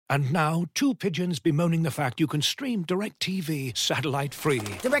And now, two pigeons bemoaning the fact you can stream DirecTV satellite-free.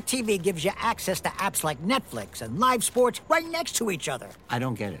 DirecTV gives you access to apps like Netflix and live sports right next to each other. I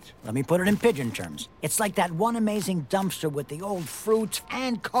don't get it. Let me put it in pigeon terms. It's like that one amazing dumpster with the old fruits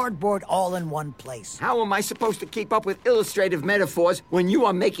and cardboard all in one place. How am I supposed to keep up with illustrative metaphors when you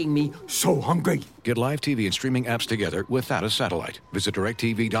are making me so hungry? Get live TV and streaming apps together without a satellite. Visit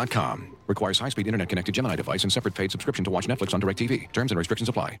DirecTV.com. Requires high-speed internet-connected Gemini device and separate paid subscription to watch Netflix on DirecTV. Terms and restrictions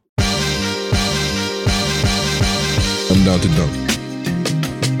apply. I'm down to dunk.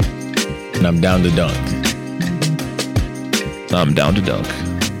 And I'm down to dunk. I'm down to dunk.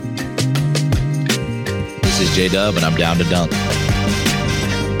 This is J-Dub, and I'm down to dunk.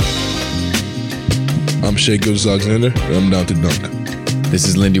 I'm Shai Gilgeous-Alexander, and I'm down to dunk. This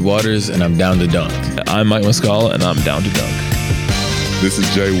is Lindy Waters, and I'm down to dunk. I'm Mike Muscala, and I'm down to dunk. This is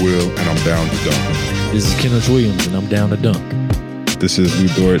Jay Will, and I'm down to dunk. This is Kenneth Williams, and I'm down to dunk. This is Lou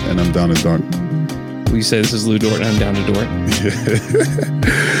Dort, and I'm down to dunk. We say this is Lou Dort, and I'm down to Dort.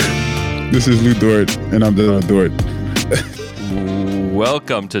 This is Lou Dort, and I'm down to Dort.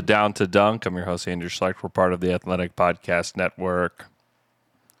 Welcome to Down to Dunk. I'm your host, Andrew Schlecht. We're part of the Athletic Podcast Network.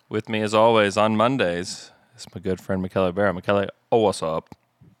 With me, as always, on Mondays, is my good friend, Michele Barra. Michele, what's up?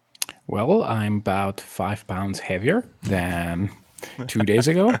 Well, I'm about 5 pounds heavier than 2 days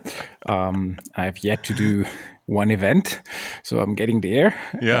ago. I've yet to do one event, so I'm getting there.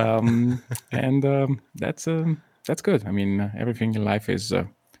 Yeah. And that's good. I mean, everything in life is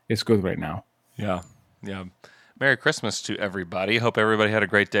good right now. Yeah. Merry Christmas to everybody. Hope everybody had a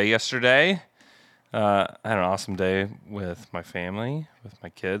great day yesterday. I had an awesome day with my family, with my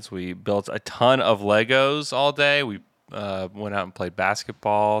kids. We built a ton of Legos all day. We went out and played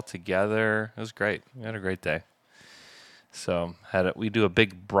basketball together. It was great. We had a great day. So we do a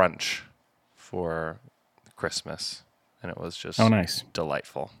big brunch for Christmas, and it was just nice,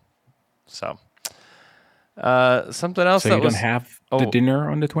 delightful. So something else. So that you don't have the dinner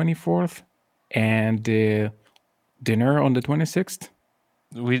on the 24th and the dinner on the 26th.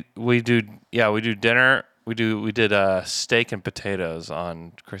 We do dinner. We did steak and potatoes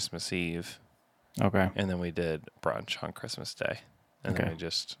on Christmas Eve. Okay. And then we did brunch on Christmas Day. And then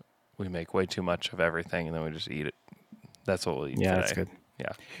we make way too much of everything, and then we just eat it. That's what we'll eat today. That's good.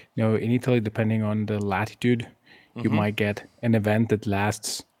 Yeah. In Italy, depending on the latitude, you might get an event that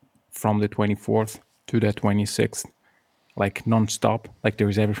lasts from the 24th to the 26th, like nonstop. Like there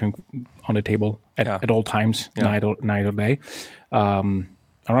is everything on the table at all times, night or day.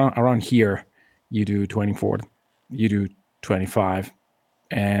 Around here, you do 24th, you do 25,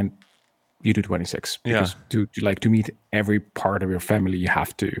 and you do 26. Because to meet every part of your family, you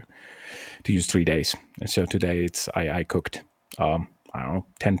have to use 3 days. And so today I cooked 10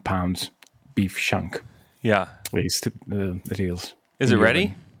 pounds beef chunk. Yeah. It's the deals. Is it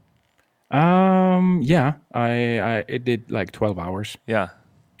ready? Yeah. It did like 12 hours. Yeah.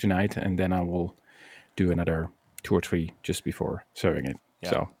 Tonight, and then I will do another 2 or 3 just before serving it. Yeah.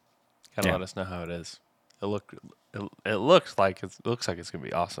 So Gotta let us know how it is. It looks like it's gonna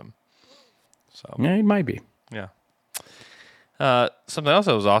be awesome. So yeah, it might be. Yeah. Something else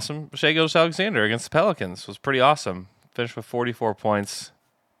that was awesome, Shai Gilgeous-Alexander against the Pelicans was pretty awesome. Finished with 44 points,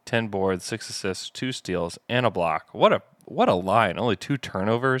 10 boards, 6 assists, 2 steals, and a block. What a line. Only 2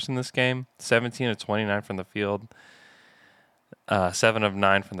 turnovers in this game. 17 of 29 from the field. 7 of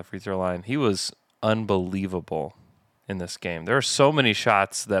 9 from the free throw line. He was unbelievable in this game. There were so many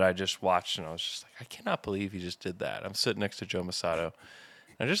shots that I just watched, and I was just like, I cannot believe he just did that. I'm sitting next to Joe Masato,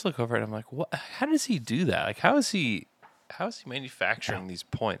 and I just look over and I'm like, what? How does he do that? Like, how is he manufacturing these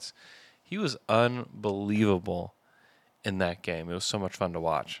points? He was unbelievable in that game. It was so much fun to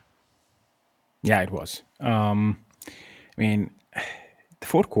watch. Yeah, it was. I mean, the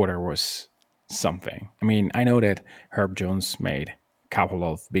fourth quarter was something. I mean, I know that Herb Jones made a couple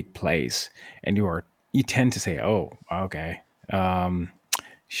of big plays, and you tend to say, "Oh, okay."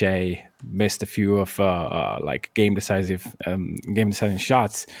 Shai missed a few of game deciding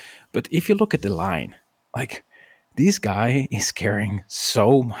shots, but if you look at the line, like this guy is carrying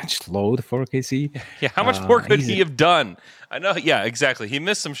so much load for KC. Yeah, how much more could he have done? I know. Yeah, exactly. He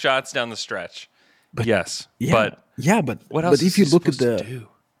missed some shots down the stretch. But what else? But if you look at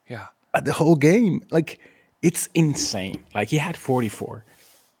the whole game, like it's insane. Like he had 44,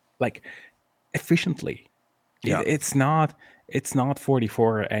 like efficiently. Yeah, it's not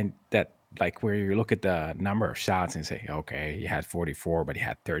 44, and that like where you look at the number of shots and say, okay, he had 44, but he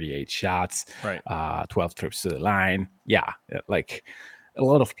had 38 shots, right? 12 trips to the line. Yeah, like a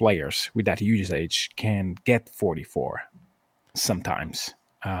lot of players with that usage can get 44 sometimes.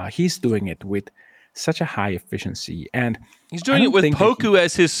 He's doing it with such a high efficiency, and He's I doing it don't with think that Poku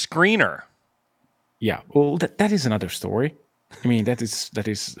as his screener. yeah, well, that is another story. I mean, that is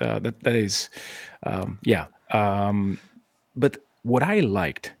yeah. But what I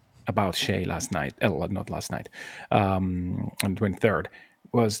liked about Shea last night, not last night, on the 23rd,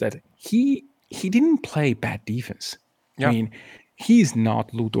 was that he didn't play bad defense. Yeah. I mean, he's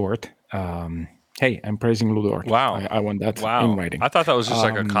not Lou Dort. Hey, I'm praising Lou Dort. Wow. I want that Wow. in writing. I thought that was just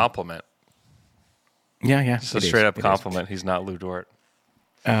like a compliment. Yeah. It's a it is, straight up it is. compliment. He's not Lou Dort.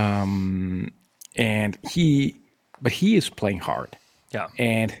 And he is playing hard. Yeah.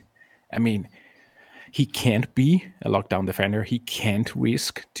 And I mean, he can't be a lockdown defender. He can't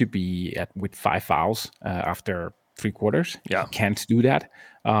risk to be with 5 fouls after 3 quarters. Yeah. He can't do that.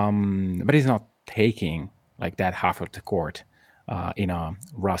 But he's not taking like that half of the court in a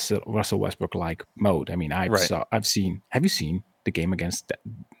Russell Westbrook like mode. I mean, Have you seen the game against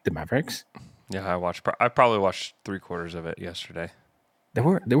the Mavericks? Yeah, I probably watched 3/4 of it yesterday. There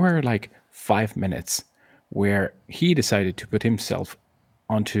were like 5 minutes where he decided to put himself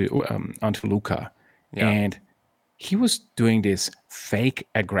onto Luka, Yeah. and he was doing this fake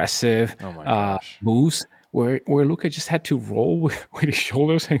aggressive Oh my gosh. moves where Luka just had to roll with his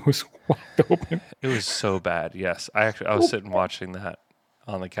shoulders and he was wide open. It was so bad. Yes. I was sitting watching that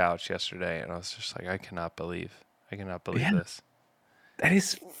on the couch yesterday, and I was just like, I cannot believe Yeah. this. That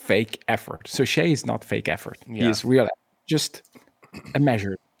is fake effort. So Shea is not fake effort. He Yeah. is real, just a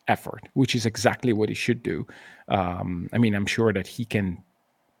measured effort, which is exactly what he should do. I mean, I'm sure that he can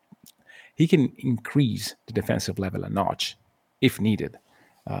increase the defensive level a notch if needed.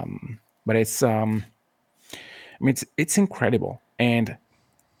 But it's it's incredible. And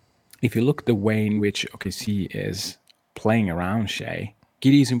if you look the way in which OKC is playing around Shea,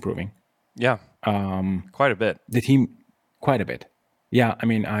 Giddey is improving. Yeah. Quite a bit. The team quite a bit. Yeah, I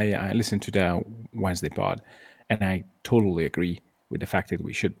mean, I listened to the Wednesday pod, and I totally agree with the fact that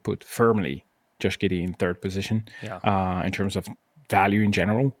we should put firmly Josh Giddey in 3rd position in terms of value in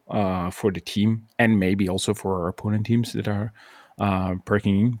general for the team, and maybe also for our opponent teams that are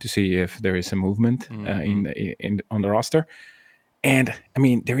perking in to see if there is a movement on the roster. And I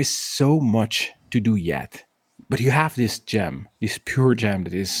mean, there is so much to do yet, but you have this gem, this pure gem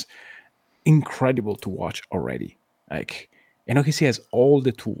that is incredible to watch already. Like, and OKC has all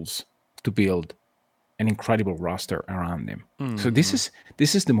the tools to build an incredible roster around him. So this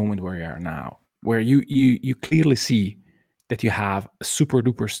is the moment where we are now, where you clearly see that you have a super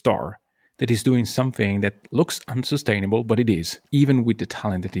duper star that is doing something that looks unsustainable, but it is, even with the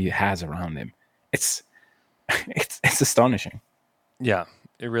talent that he has around him. It's astonishing. Yeah,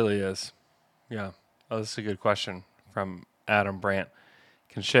 it really is. Yeah. Oh, this is a good question from Adam Brandt.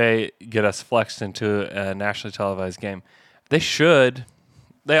 Can Shea get us flexed into a nationally televised game? They should.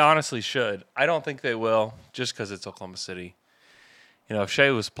 They honestly should. I don't think they will, just because it's Oklahoma City. You know, if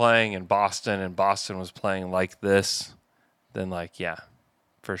Shea was playing in Boston and Boston was playing like this, then yeah,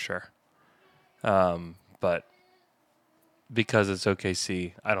 for sure. But because it's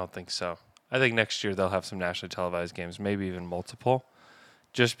OKC, I don't think so. I think next year they'll have some nationally televised games, maybe even multiple,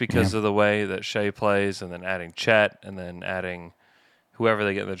 just because of the way that Shea plays, and then adding Chet, and then adding whoever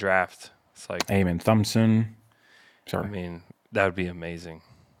they get in the draft. It's like Amen Thompson. Sorry. I mean, that would be amazing.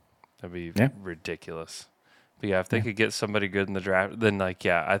 That'd be ridiculous. But yeah, if they could get somebody good in the draft, then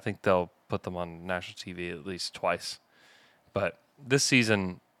I think they'll put them on national TV at least twice. But this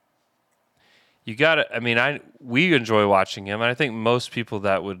season, you got to. I mean, we enjoy watching him, and I think most people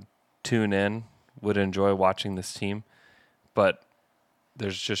that would tune in would enjoy watching this team. But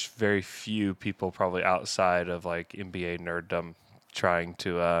there's just very few people probably outside of NBA nerddom trying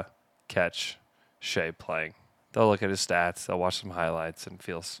to catch Shea playing. They'll look at his stats, they'll watch some highlights, and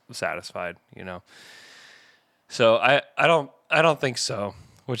feel satisfied. You know. So I don't think so,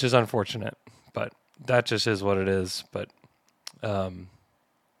 which is unfortunate. But that just is what it is. But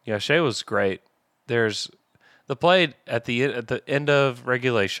Shea was great. There's the play at the end of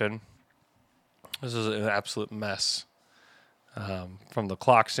regulation. This was an absolute mess from the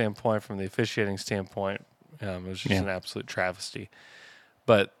clock standpoint, from the officiating standpoint. It was just an absolute travesty.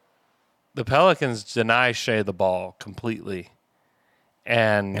 But the Pelicans deny Shea the ball completely,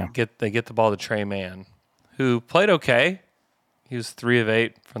 and they get the ball to Trey Mann, who played okay. He was 3 of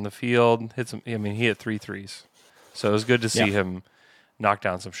 8 from the field. He hit 3 threes, so it was good to see him knock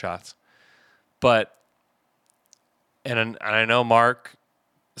down some shots. But and I know Mark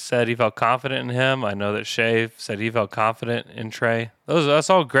said he felt confident in him. I know that Shea said he felt confident in Trey. That's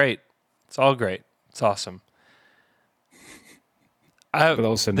all great. It's all great. It's awesome. But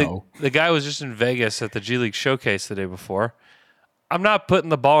also the guy was just in Vegas at the G League Showcase the day before. I'm not putting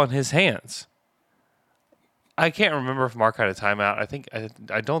the ball in his hands. I can't remember if Mark had a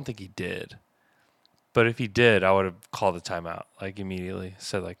timeout. I don't think he did. But if he did, I would have called the timeout like immediately.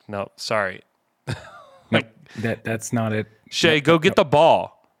 Said like, no, sorry. Like that's not it. Shea, go get the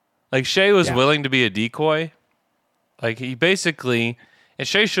ball. Like Shea was willing to be a decoy. Like he basically, and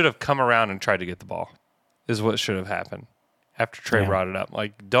Shea should have come around and tried to get the ball. Is what should have happened after Trey brought it up.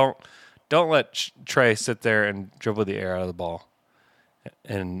 Like don't let Trey sit there and dribble the air out of the ball,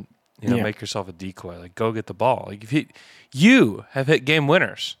 and make yourself a decoy. Like go get the ball. Like if you have hit game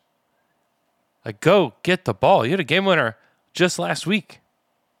winners. Like go get the ball. You had a game winner just last week.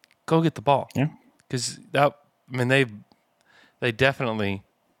 Go get the ball. Yeah. Because they definitely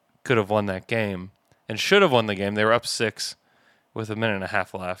could have won that game and should have won the game. They were up 6 with a minute and a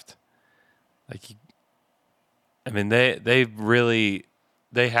half left. Like,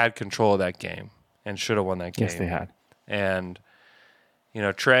 they had control of that game and should have won that game. Yes, they had. And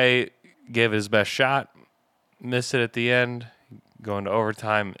Trey gave his best shot, missed it at the end, going to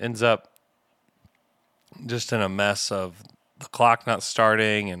overtime, ends up just in a mess of the clock not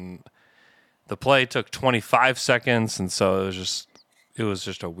starting, and the play took 25 seconds, and so it was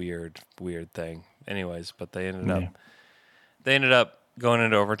just a weird thing. Anyways, but they ended up going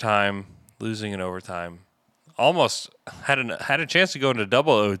into overtime, losing in overtime. Almost had a chance to go into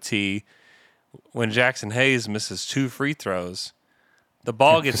double OT when Jackson Hayes misses 2 free throws. The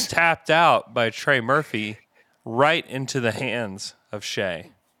ball gets tapped out by Trey Murphy right into the hands of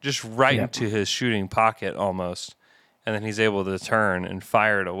Shea. Just right into his shooting pocket almost. And then he's able to turn and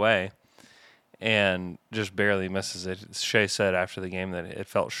fire it away and just barely misses it. Shea said after the game that it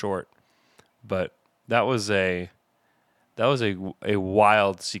felt short. But that was a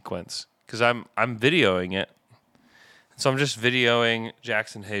wild sequence because I'm videoing it. So I'm just videoing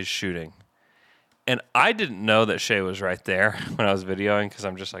Jackson Hayes shooting. And I didn't know that Shea was right there when I was videoing because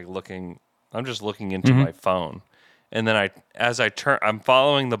I'm just looking into my phone. And then I'm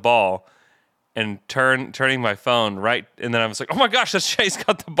following the ball and turning my phone right, and then I was like, oh my gosh, that's Shea's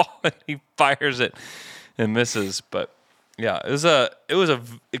got the ball, and he fires it and misses. But yeah, it was a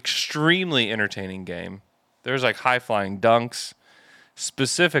extremely entertaining game. There was high flying dunks,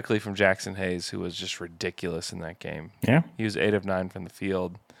 specifically from Jackson Hayes, who was just ridiculous in that game. Yeah, he was 8 of 9 from the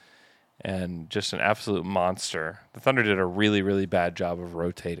field, and just an absolute monster. The Thunder did a really, really bad job of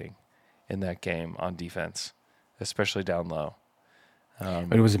rotating in that game on defense, especially down low.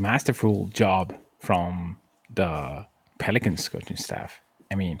 But it was a masterful job from the Pelicans coaching staff.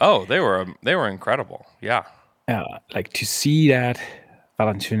 I mean, they were incredible. Yeah, to see that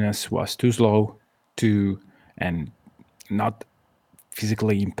Valanciunas was too slow and not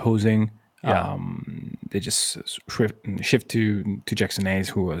physically imposing. Yeah. They just shift to Jackson Hayes,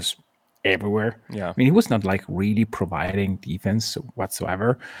 who was everywhere. Yeah. I mean, he was not really providing defense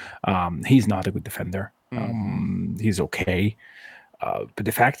whatsoever. He's not a good defender. He's okay. But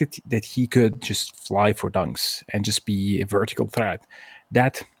the fact that he could just fly for dunks and just be a vertical threat,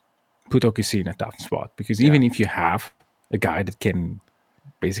 that put OKC in a tough spot. Because even if you have a guy that can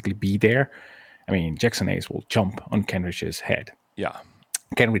basically be there, I mean, Jackson Hayes will jump on Kenrich's head. Yeah.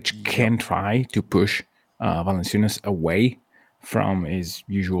 Kenrich can try to push Valanciunas away from his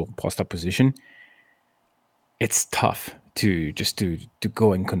usual post-up position. It's tough to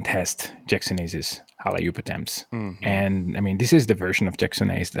go and contest Jackson Hayes' alley-oop attempts. And I mean, this is the version of Jackson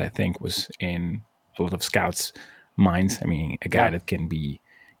Hayes that I think was in a lot of scouts' minds. I mean, a guy that can be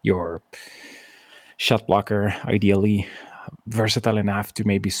your shot blocker, ideally versatile enough to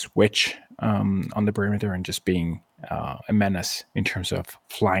maybe switch on the perimeter and just being a menace in terms of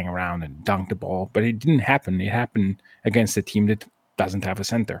flying around and dunk the ball. But it didn't happen. It happened against a team that doesn't have a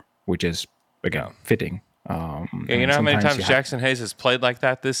center, which is, again, fitting. You know how many times Jackson Hayes has played like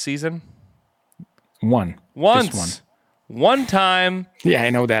that this season? Once. One time. Yeah, I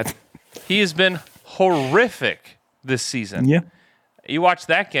know that. He has been horrific this season. Yeah. You watch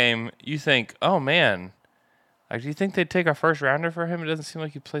that game, you think, oh, man, do you think they'd take a first rounder for him? It doesn't seem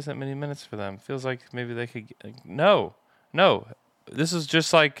like he plays that many minutes for them. Feels like maybe they could. No. This is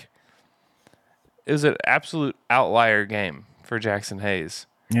just it was an absolute outlier game for Jackson Hayes.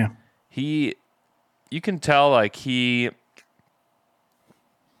 Yeah. You can tell you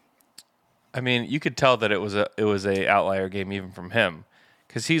could tell that it was a outlier game even from him,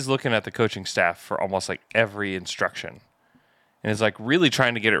 because he's looking at the coaching staff for almost every instruction, and is really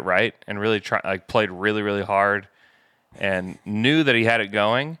trying to get it right, and really played really, really hard, and knew that he had it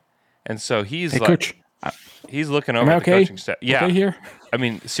going, and so he's coach, he's looking over the coaching staff. Yeah, okay here. I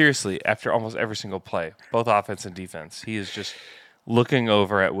mean, seriously, after almost every single play, both offense and defense, he is just looking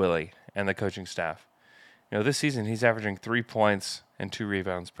over at Willie and the coaching staff. This season he's averaging 3 points and 2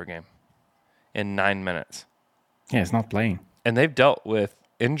 rebounds per game in 9 minutes. Yeah, he's not playing. And they've dealt with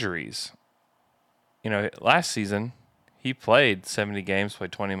injuries. Last season, he played 70 games,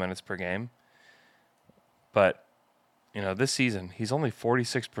 played 20 minutes per game. But, this season, he's only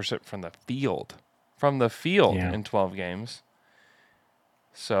 46% from the field. In 12 games.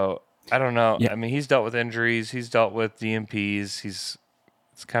 So, I don't know. Yeah. I mean, he's dealt with injuries. He's dealt with DMPs.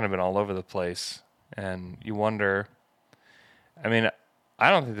 It's kind of been all over the place. And you wonder, I mean, I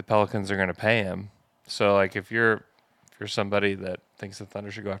don't think the Pelicans are going to pay him. So, like, if you're somebody that thinks the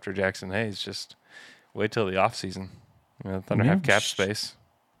Thunder should go after Jackson Hayes, just wait till the offseason. The Thunder have cap space.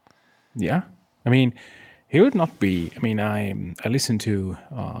 Yeah. I mean, he would not be. I mean, I listened to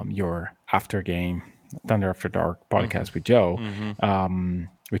your after game Thunder After Dark podcast with Joe,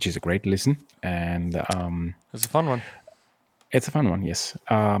 which is a great listen, and it's a fun one. It's a fun one, yes.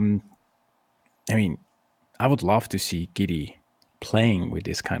 I mean, I would love to see Giddey playing with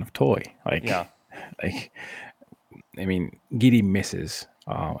this kind of toy. I mean, Giddey misses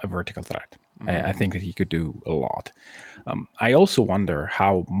a vertical threat. I think that he could do a lot. I also wonder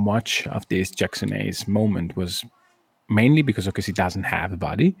how much of this Jackson Hayes moment was mainly because he doesn't have a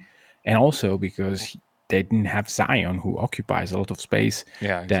body, and also because they didn't have Zion, who occupies a lot of space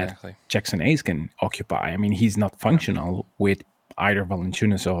that Jackson Hayes can occupy. I mean, he's not functional with either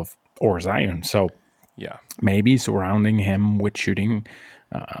Valanciunas or Zion. So maybe surrounding him with shooting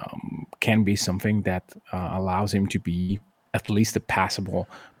can be something that allows him to be at least a passable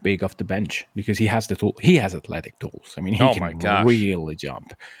big off the bench, because he has the tool. He has athletic tools. I mean, he can really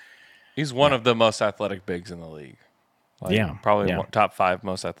jump. He's one of the most athletic bigs in the league. Probably top 5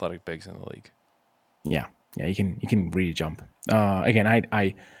 most athletic bigs in the league. Yeah, he can really jump. Again,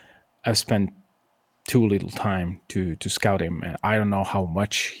 I've spent too little time to scout him, and I don't know how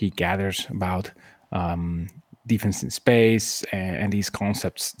much he gathers about defense in space and these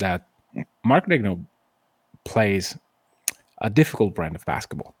concepts that Mark Daigneault plays a difficult brand of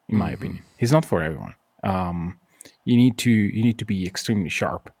basketball, in my opinion. He's not for everyone. You need to be extremely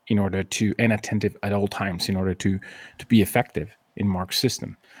sharp and attentive at all times in order to be effective in Mark's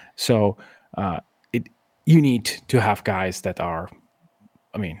system. So you need to have guys that are,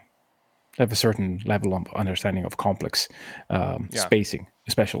 have a certain level of understanding of complex spacing,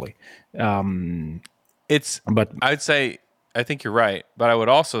 especially. I'd say, I think you're right, but I would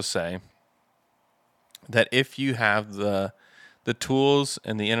also say that if you have the tools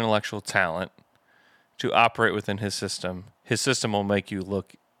and the intellectual talent to operate within his system will make you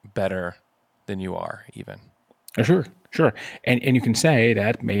look better than you are even. Sure. And you can say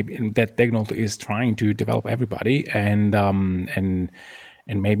that maybe that Daigneault is trying to develop everybody, and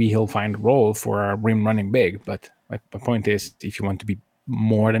maybe he'll find a role for a rim running big. But my point is, if you want to be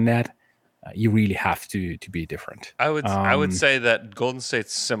more than that, you really have to be different. I would say that Golden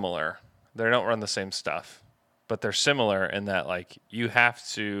State's similar. They don't run the same stuff, but they're similar in that, like, you have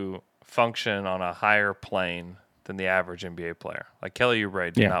to function on a higher plane than the average NBA player. Like, Kelly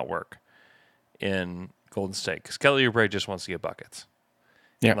Oubre did not work in Golden State because Kelly Oubre just wants to get buckets.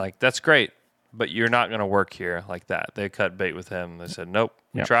 Yeah, like, that's great, but you're not going to work here like that. They cut bait with him. They said, nope,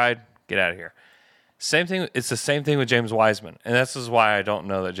 we tried, get out of here. Same thing. It's the same thing with James Wiseman, and this is why I don't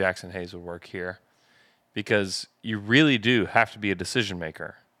know that Jackson Hayes would work here, because you really do have to be a decision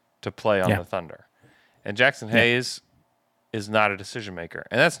maker to play on the Thunder, and Jackson Hayes is not a decision maker,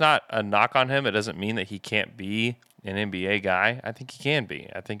 and that's not a knock on him. It doesn't mean that he can't be an NBA guy. I think he can be.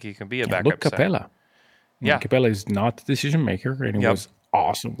 I think he can be a backup. Look, Capella. Capella is not a decision maker, and it was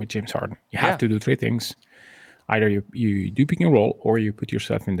awesome with James Harden. You have to do 3 things. Either you do pick and roll, or you put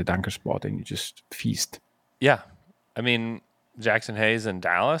yourself in the dunker spot and you just feast. Yeah. I mean, Jackson Hayes in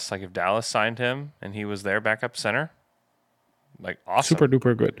Dallas, like, if Dallas signed him and he was their backup center, like, awesome. Super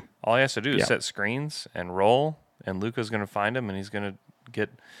duper good. All he has to do is set screens and roll, and Luka's going to find him, and he's going to get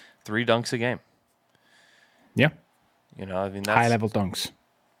 3 dunks a game. Yeah. I mean, that's high-level dunks.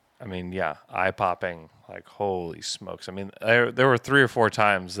 I mean, eye-popping, like, holy smokes. I mean, there were 3 or 4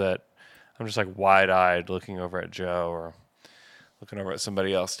 times that I'm just, like, wide-eyed looking over at Joe or looking over at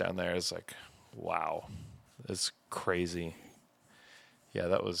somebody else down there. It's like, wow, that's crazy. Yeah,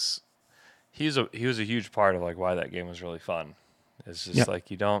 that was – he was a huge part of, like, why that game was really fun. It's just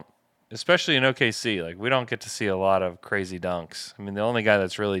like, you don't – especially in OKC, like, we don't get to see a lot of crazy dunks. I mean, the only guy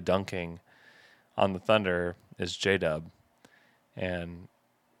that's really dunking on the Thunder is J-Dub. And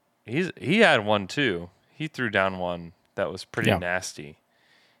he had one too. He threw down one that was pretty nasty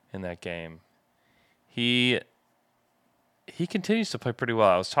in that game. He continues to play pretty well.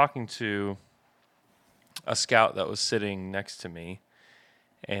 I was talking to a scout that was sitting next to me,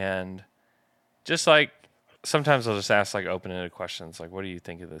 and just, like, sometimes I'll just ask, like, open-ended questions, like, what do you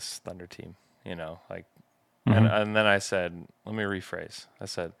think of this Thunder team? Like, And then I said, let me rephrase. I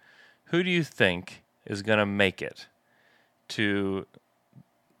said, who do you think is going to make it to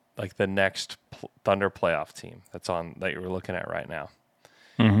like the next Thunder playoff team that you were looking at right now?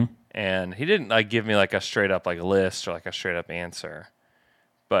 And he didn't like give me like a straight up like list or like a straight up answer.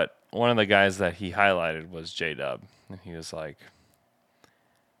 But one of the guys that he highlighted was J-Dub. And he was like,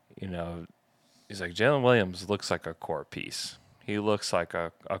 he's like, Jalen Williams looks like a core piece. He looks like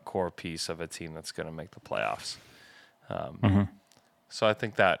a core piece of a team that's going to make the playoffs. So I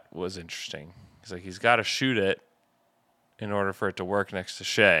think that was interesting. He's like, he's got to shoot it in order for it to work next to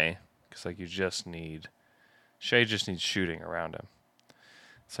Shea. Because like Shea just needs shooting around him.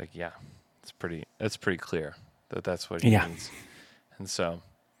 It's like, yeah, that's pretty clear that's what he needs. And so,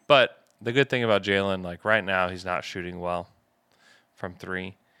 but the good thing about Jalen, like right now, he's not shooting well from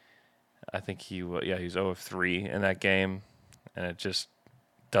 3. I think he's 0 of 3 in that game, and it just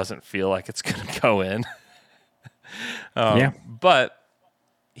doesn't feel like it's going to go in. But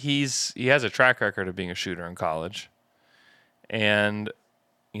he has a track record of being a shooter in college, and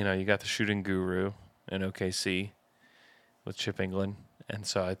you got the shooting guru in OKC with Chip England. And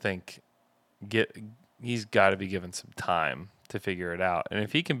so I think he's got to be given some time to figure it out. And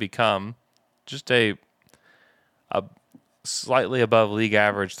if he can become just a slightly above league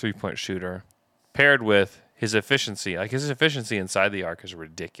average 3-point shooter, paired with his efficiency, like his efficiency inside the arc is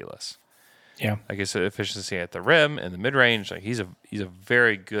ridiculous. Yeah, like his efficiency at the rim and the mid range, like he's a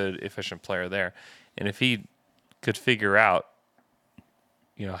very good efficient player there. And if he could figure out,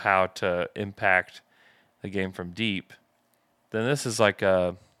 how to impact the game from deep, then this is like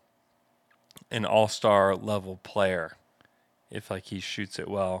an all-star level player if like he shoots it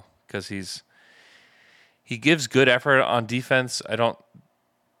well, because he gives good effort on defense.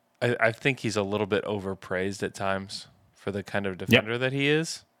 I think he's a little bit overpraised at times for the kind of defender that he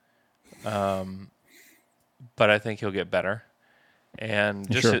is. But I think he'll get better. And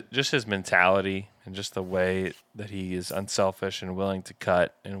just his mentality and just the way that he is unselfish and willing to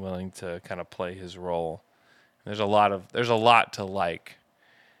cut and willing to kind of play his role. There's a lot to like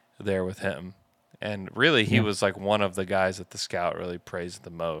there with him. And really, he was like one of the guys that the scout really praised the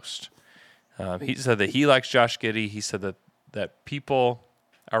most. He said that he likes Josh Giddey. He said that people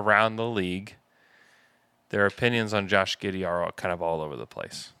around the league, their opinions on Josh Giddey are kind of all over the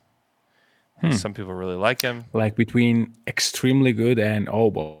place. Some people really like him. Like between extremely good and, oh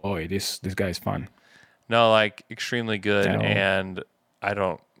boy, this guy's fun. No, like extremely good, and I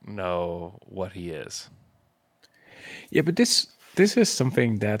don't know what he is. Yeah, but this is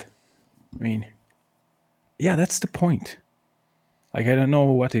something that, that's the point. Like, I don't know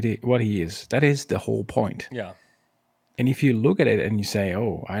what he is. That is the whole point. Yeah. And if you look at it and you say,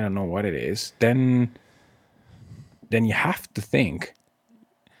 oh, I don't know what it is, then you have to think.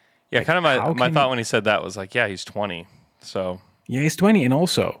 Yeah, like, kind of my thought when he said that was like, yeah, he's 20. So yeah, he's 20, and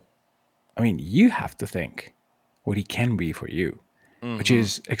also, you have to think what he can be for you, which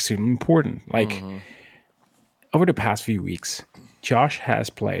is extremely important. Like over the past few weeks, Josh has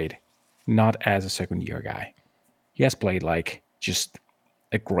played not as a second-year guy. He has played like just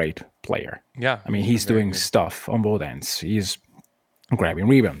a great player. Yeah, he's doing stuff on both ends. He's grabbing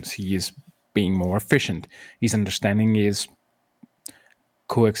rebounds. He is being more efficient. He's understanding his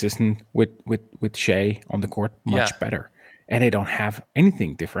coexistent with Shea on the court much better. And they don't have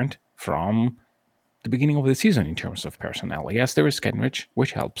anything different from the beginning of the season in terms of personnel. Yes, there is Kenrich,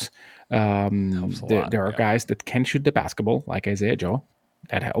 which helps. There are guys that can shoot the basketball, like Isaiah Joe.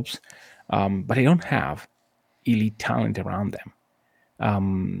 That helps. But they don't have elite talent around them.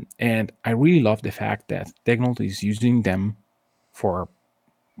 And I really love the fact that Daigneault is using them for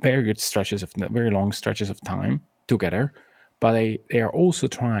very long stretches of time together. But they are also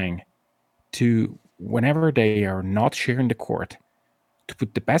trying to, whenever they are not sharing the court, to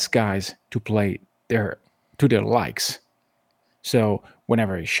put the best guys to play to their likes. So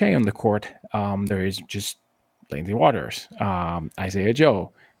whenever it's Shea on the court, there is just Lindsey Waters, Isaiah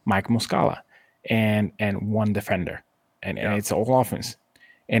Joe, Mike Muscala, and one defender, and it's all offense.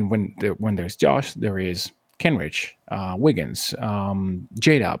 And when there's Josh, there is Kenrich, Wiggins,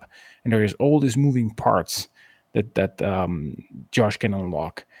 J-Dub, and there is all these moving parts that Josh can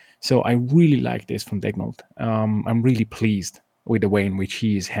unlock. So I really like this from Daigneault. I'm really pleased with the way in which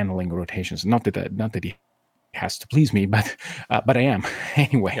he is handling rotations. Not that he has to please me, but I am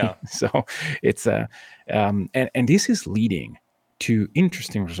anyway. Yeah. So it's and this is leading to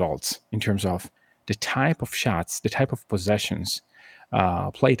interesting results in terms of the type of shots, the type of possessions,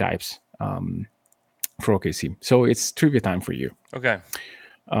 play types for OKC. So it's trivia time for you. Okay.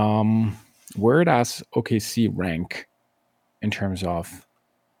 Where does OKC rank in terms of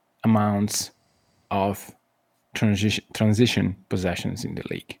amounts of transition possessions in the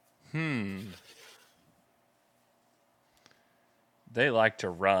league. They like to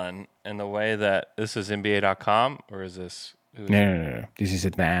run, and the way that this is NBA.com, or is this? No. This is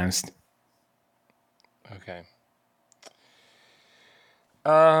advanced. Okay.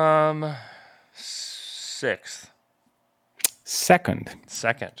 Sixth. Second,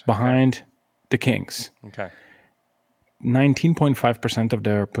 Second. behind the Kings. Okay. 19.5% of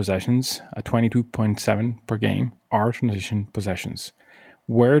their possessions, 22.7 per game, are transition possessions.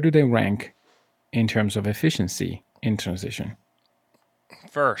 Where do they rank in terms of efficiency in transition?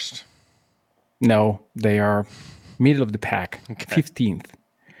 First. No, they are middle of the pack, 15th.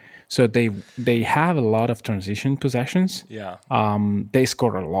 So they have a lot of transition possessions. Yeah. They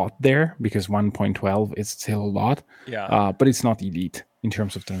score a lot there because 1.12 is still a lot. Yeah. But it's not elite in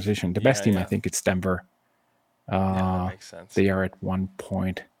terms of transition. The best team, I think, it's Denver. That makes sense. They are at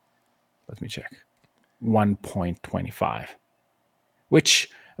 1.25, which,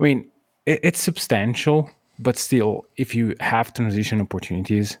 I mean, it's substantial, but still, if you have transition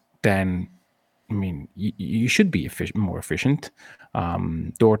opportunities, then, I mean, you should be more efficient.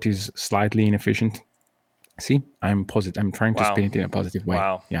 Dort is slightly inefficient. See, I'm positive. I'm trying to spin it in a positive way.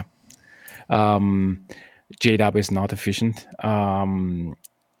 Wow. Yeah. J-Dub is not efficient.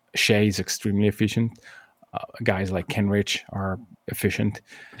 Shea is extremely efficient. Guys like Kenrich are efficient.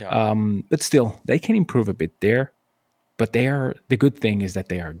 Yeah. But still, they can improve a bit there. But the good thing is that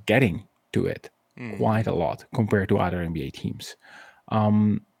they are getting to it quite a lot compared to other NBA teams.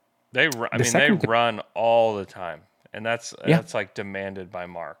 They run all the time, and that's like demanded by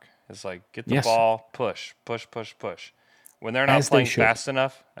Mark. It's like get the ball, push. When they're not playing fast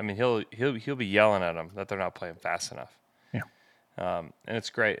enough, I mean, he'll be yelling at them that they're not playing fast enough. Yeah, and it's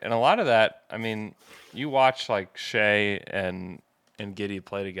great. And a lot of that, I mean, you watch like Shea and Giddey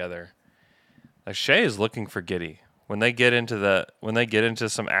play together. Like Shea is looking for Giddey. When they get into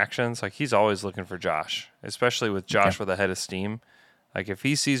some actions, like he's always looking for Josh, especially with Josh with a head of steam. Like if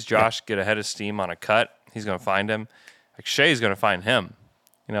he sees Josh get a head of steam on a cut, he's going to find him. Like Shea's going to find him.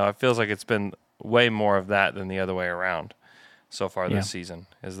 You know, it feels like it's been way more of that than the other way around so far this season,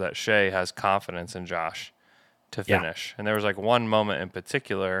 is that Shea has confidence in Josh to finish. And there was like one moment in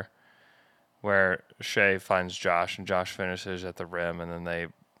particular where Shea finds Josh and Josh finishes at the rim, and then they,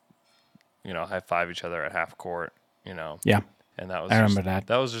 high five each other at half court, Yeah. And that was I remember that.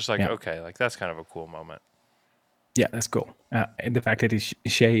 That was just like, okay, like that's kind of a cool moment. Yeah, that's cool. And the fact that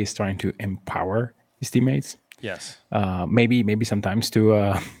Shea is trying to empower his teammates. Yes. Maybe sometimes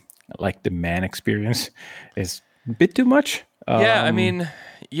to like the man experience is a bit too much. Yeah, I mean,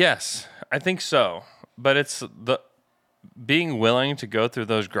 yes, I think so. But it's the being willing to go through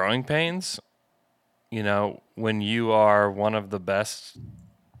those growing pains, when you are one of the best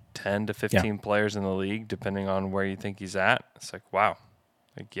 10 to 15 players in the league, depending on where you think he's at. It's like, wow.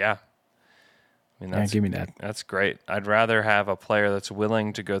 Like, yeah. I mean, give me that. That's great. I'd rather have a player that's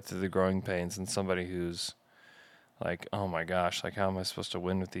willing to go through the growing pains than somebody who's like, oh my gosh, like how am I supposed to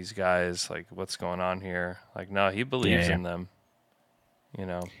win with these guys? Like what's going on here? Like, no, he believes in them,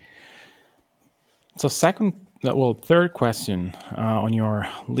 So third question on your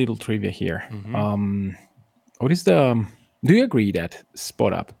little trivia here. Do you agree that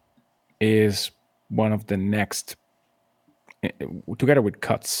spot up is one of the next, together with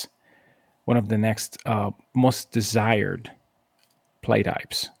cuts, one of the next most desired play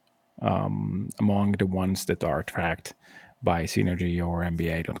types among the ones that are tracked by Synergy or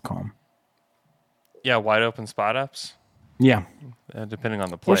NBA.com? Yeah, wide open spot ups. Yeah, depending on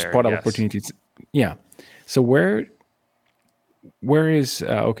the player. Or spot up opportunities. Yeah. So where is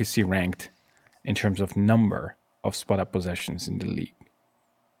OKC ranked in terms of number of spot up possessions in the league?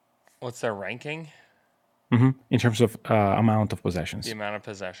 What's their ranking? In terms of amount of possessions. The amount of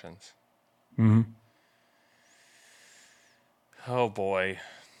possessions. Mm-hmm. Oh boy,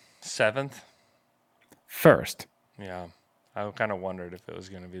 7th. First. Yeah, I kind of wondered if it was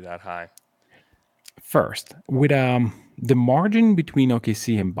going to be that high. First, with the margin between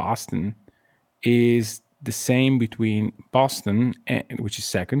OKC and Boston is the same between Boston, which is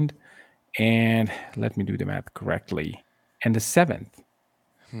second, and let me do the math correctly, and the 7th.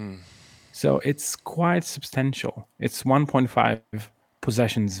 So it's quite substantial. It's 1.5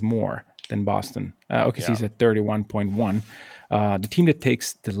 possessions more than Boston. OKC is at 31.1. The team that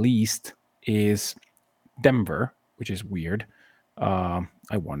takes the least is Denver, which is weird. I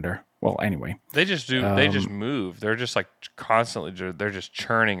wonder. Well, anyway. They just do. They just move. They're just like constantly. They're just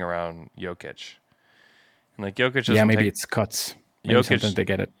churning around Jokic. And like Jokic doesn't maybe it's cuts. Maybe sometimes they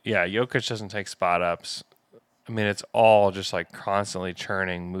get it. Yeah, Jokic doesn't take spot ups. I mean, it's all just like constantly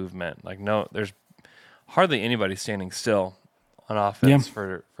churning movement. Like there's hardly anybody standing still on offense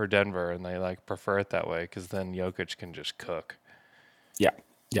for Denver, and they like prefer it that way because then Jokic can just cook.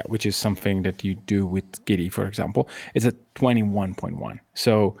 Yeah, which is something that you do with Giddey, for example. It's a 21.1,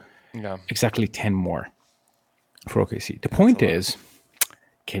 so exactly 10 more for OKC. The point is,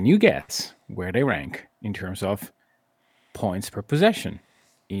 can you guess where they rank in terms of points per possession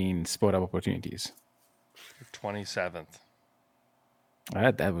in spot-up opportunities? 27th.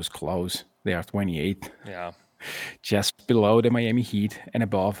 That was close. They are 28th. Yeah. Just below the Miami Heat and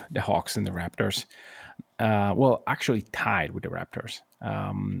above the Hawks and the Raptors. Well, actually tied with the Raptors.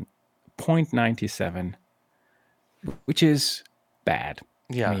 0.97, which is bad.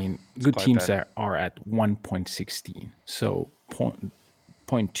 Yeah. I mean, good teams are at 1.16. So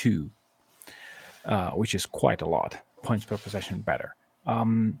 0.2, which is quite a lot. Points per possession better.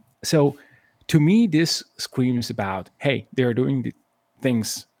 So to me, this screams about, hey, they're doing the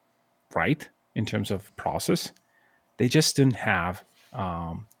things right in terms of process. They just didn't have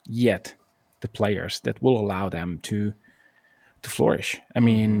yet the players that will allow them to flourish. I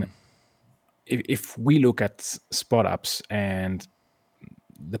mean, if we look at spot ups and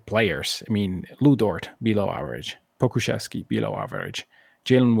the players, I mean, Lou Dort below average, Pokusevski below average,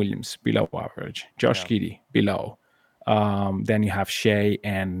 Jalen Williams below average, Josh Giddey below. Then you have Shea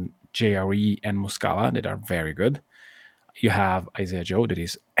and JRE and Muscala that are very good. You have Isaiah Joe that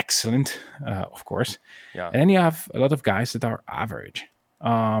is excellent, of course. Yeah. And then you have a lot of guys that are average.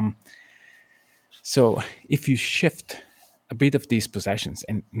 So if you shift a bit of these possessions,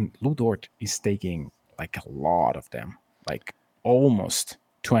 and Lou Dort is taking like a lot of them, like almost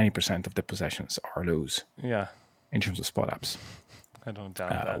 20% of the possessions are loose. Yeah. In terms of spot ups. I don't doubt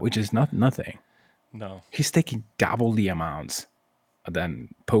that. Which is not nothing. No. He's taking double the amounts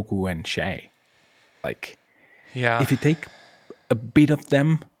than Poku and Shea. Like, if you take a bit of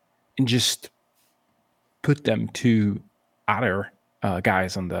them and just put them to other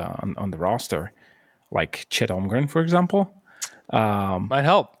guys on the roster, like Chet Holmgren, for example, might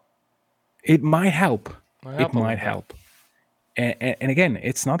help. It might help. It might help. And again,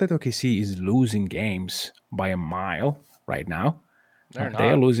 it's not that OKC is losing games by a mile right now. They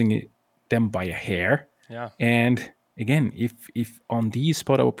are losing them by a hair. Yeah. And again, if on these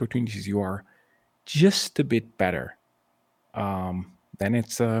spot opportunities you are just a bit better, then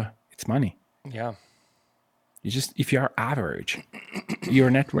it's money. Yeah. If you are average, your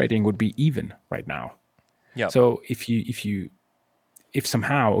net rating would be even right now. Yeah. So if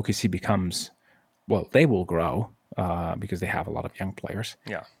somehow OKC becomes, well, they will grow because they have a lot of young players.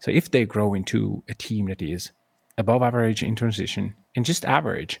 Yeah. So if they grow into a team that is above average in transition and just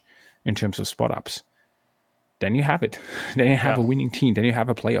average in terms of spot ups, then you have it. Then you have a winning team. Then you have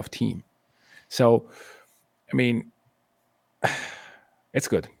a playoff team. So, I mean, it's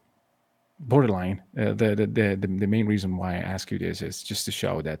good. Borderline. The main reason why I ask you this is just to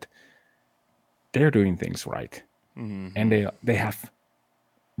show that they're doing things right, and they have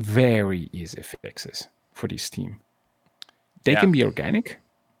very easy fixes for this team. They can be organic,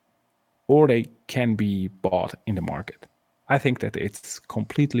 or they can be bought in the market. I think that it's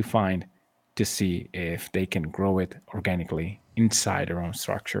completely fine to see if they can grow it organically inside their own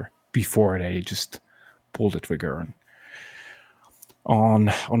structure before they just pull the trigger on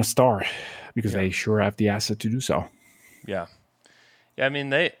a star, because they sure have the asset to do so. Yeah. I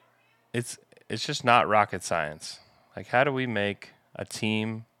mean, it's just not rocket science. Like, how do we make a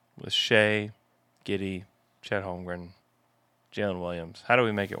team with Shea, Giddey, Chet Holmgren, Jalen Williams? How do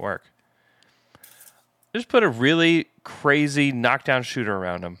we make it work? Just put a really crazy knockdown shooter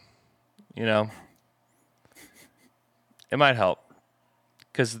around him. You know, it might help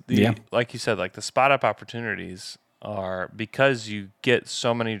because like you said, like the spot up opportunities are because you get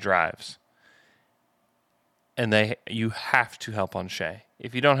so many drives, and you have to help on Shea.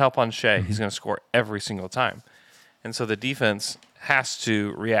 If you don't help on Shea, he's going to score every single time, and so the defense has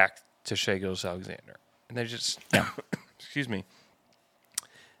to react to Shea Gilgeous-Alexander, and they just excuse me.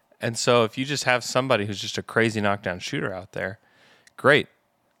 And so if you just have somebody who's just a crazy knockdown shooter out there, great.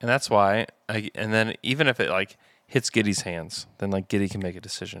 And that's why, and then even if it like hits Giddey's hands, then like Giddey can make a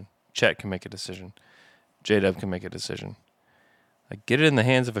decision. Chet can make a decision. J-Dub can make a decision. Like, get it in the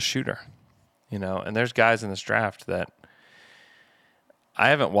hands of a shooter, you know? And there's guys in this draft that I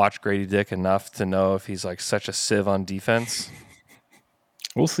haven't watched Grady Dick enough to know if he's like such a sieve on defense.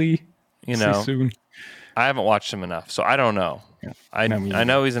 We'll see. You know, see soon. I haven't watched him enough, so I don't know. Yeah. I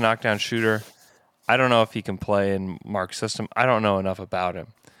know he's a knockdown shooter. I don't know if he can play in Mark's system. I don't know enough about him.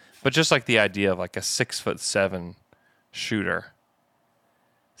 But just like the idea of like a 6'7" shooter,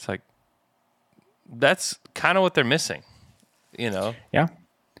 it's like that's kind of what they're missing, you know? Yeah,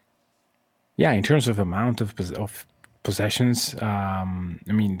 Yeah, in terms of amount of possessions, I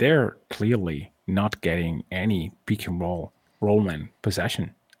mean, they're clearly not getting any pick and rollman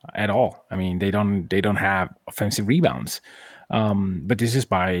possession at all. I mean, they don't have offensive rebounds, but this is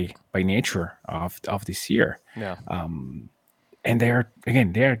by nature of this year. Yeah. And they're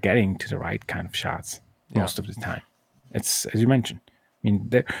getting to the right kind of shots most of the time. It's, as you mentioned. I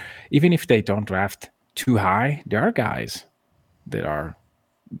mean, even if they don't draft too high, there are guys that are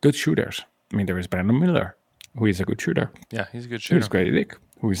good shooters. I mean, there is Brandon Miller, who is a good shooter. Yeah, he's a good shooter. There's Grady Dick,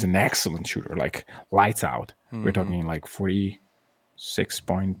 who is an excellent shooter, like lights out. We're talking like 46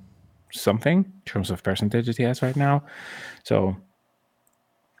 point something in terms of percentages he has right now. So,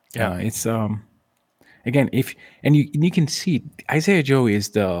 it's again, you can see Isaiah Joe is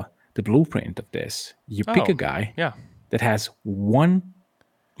the blueprint of this. You pick a guy that has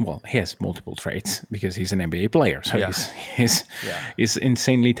he has multiple traits because he's an NBA player, so he's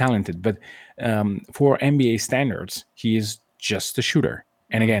insanely talented. But for NBA standards, he is just a shooter.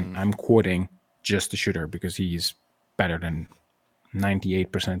 And again, I'm quoting just a shooter because he's better than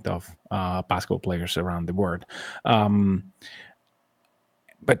 98% of basketball players around the world.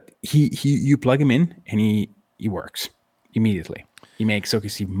 But you plug him in and he works immediately. He makes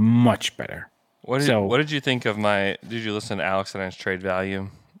OKC much better. What did you think of did you listen to Alex and I's Trade Value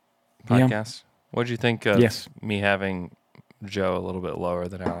podcast? Yeah. What did you think of me having Joe a little bit lower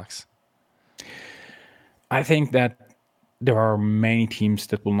than Alex? I think that there are many teams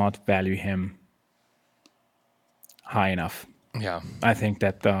that will not value him high enough. Yeah. I think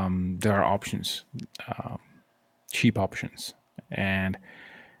that there are options, cheap options. And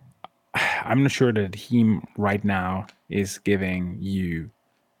I'm not sure that he right now is giving you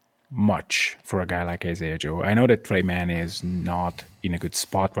much for a guy like Isaiah Joe. I know that Trey Mann is not in a good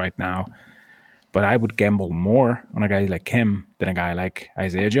spot right now, but I would gamble more on a guy like him than a guy like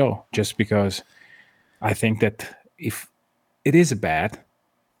Isaiah Joe, just because I think that if it is a bet,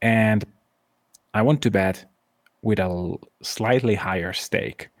 and I want to bet with a slightly higher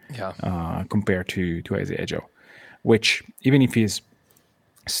stake compared to Isaiah Joe, which even if he's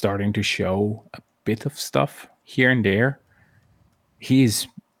starting to show a bit of stuff here and there, he's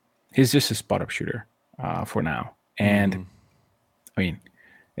just a spot-up shooter for now. And I mean,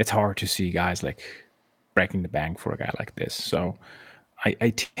 it's hard to see guys like breaking the bank for a guy like this. So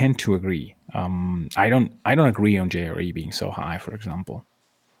I tend to agree. I don't agree on JRE being so high, for example.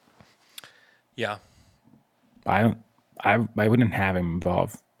 Yeah. I wouldn't have him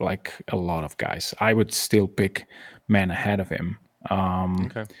above like a lot of guys. I would still pick Mann ahead of him.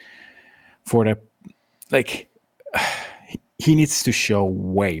 Okay. For the he needs to show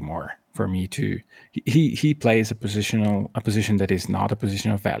way more for me to. He plays a position that is not a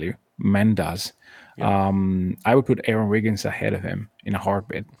position of value. Mann does. Yeah. I would put Aaron Wiggins ahead of him in a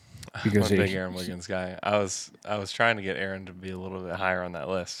heartbeat because I'm a big Aaron Wiggins guy. I was trying to get Aaron to be a little bit higher on that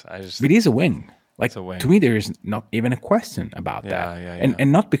list. But he's a wing. Like, to me, there is not even a question about that.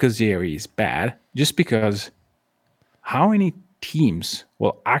 And not because JRE is bad, just because how many teams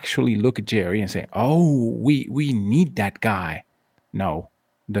will actually look at JRE and say, "Oh, we need that guy." No,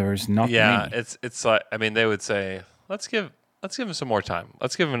 there's not. Yeah, many. It's like, I mean, they would say, let's give him some more time.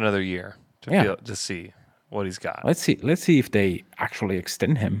 Let's give him another year to see what he's got. Let's see if they actually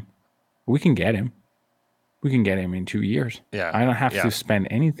extend him. We can get him. We can get him in 2 years. Yeah, I don't have to spend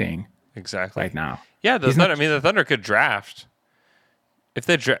anything. Exactly. Right now. Yeah, the Thunder could draft. If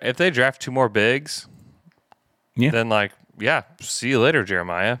they draft 2 more bigs, then see you later,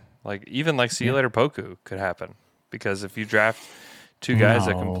 Jeremiah. Like, even see you later, Poku could happen. Because if you draft 2 guys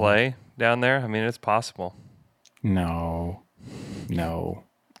that can play down there, I mean, it's possible. No,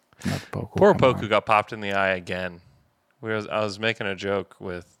 not Poku. Poor Poku got popped in the eye again. I was making a joke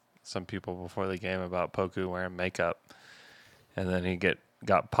with some people before the game about Poku wearing makeup, and then he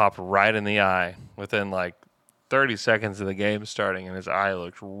got popped right in the eye within 30 seconds of the game starting, and his eye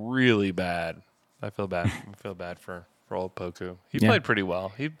looked really bad. I feel bad. I feel bad for old Poku. He played pretty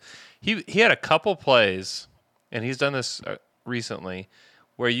well. He had a couple plays, and he's done this recently,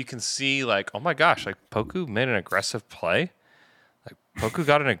 where you can see oh my gosh, Poku made an aggressive play. Poku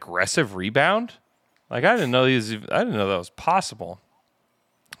got an aggressive rebound. I didn't know that was possible.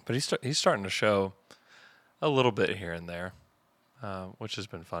 But he's starting to show a little bit here and there. Which has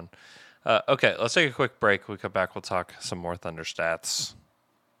been fun. Okay, let's take a quick break. When we come back, we'll talk some more Thunder stats.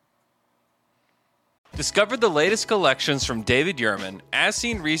 Discover the latest collections from David Yurman, as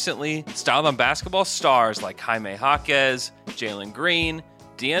seen recently, styled on basketball stars like Jaime Jaquez, Jalen Green,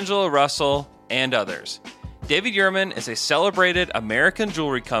 D'Angelo Russell, and others. David Yurman is a celebrated American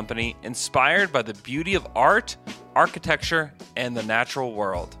jewelry company inspired by the beauty of art, architecture, and the natural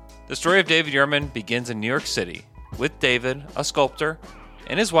world. The story of David Yurman begins in New York City with David, a sculptor,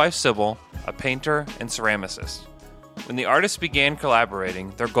 and his wife Sybil, a painter and ceramicist. When the artists began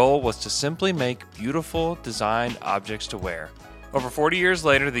collaborating, their goal was to simply make beautiful, designed objects to wear. Over 40 years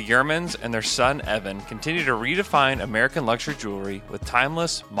later, the Yurmans and their son Evan continue to redefine American luxury jewelry with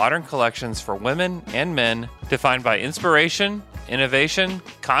timeless, modern collections for women and men defined by inspiration, innovation,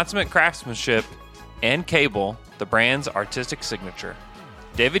 consummate craftsmanship, and Cable, the brand's artistic signature.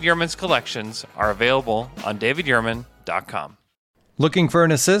 David Yurman's collections are available on davidyurman.com. Looking for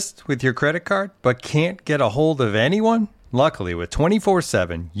an assist with your credit card but can't get a hold of anyone? Luckily, with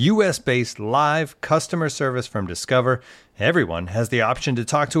 24/7 US-based live customer service from Discover, everyone has the option to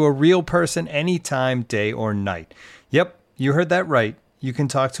talk to a real person anytime, day or night. Yep, you heard that right. You can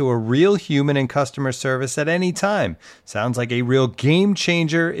talk to a real human in customer service at any time. Sounds like a real game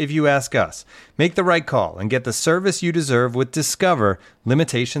changer if you ask us. Make the right call and get the service you deserve with Discover.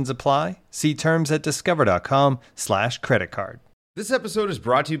 Limitations apply. See terms at discover.com/creditcard. This episode is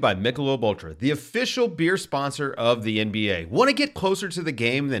brought to you by Michelob Ultra, the official beer sponsor of the NBA. Want to get closer to the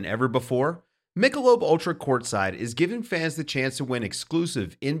game than ever before? Michelob Ultra Courtside is giving fans the chance to win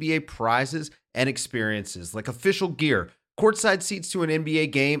exclusive NBA prizes and experiences like official gear, courtside seats to an NBA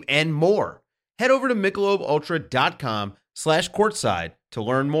game, and more. Head over to MichelobUltra.com/courtside to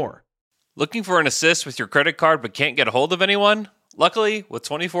learn more. Looking for an assist with your credit card but can't get a hold of anyone? Luckily, with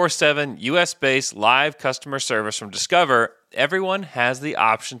 24/7 US-based live customer service from Discover, everyone has the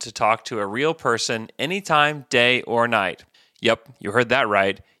option to talk to a real person anytime, day or night. Yep, you heard that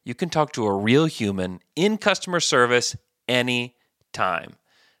right. You can talk to a real human in customer service anytime.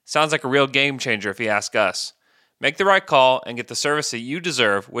 Sounds like a real game changer if you ask us. Make the right call and get the service that you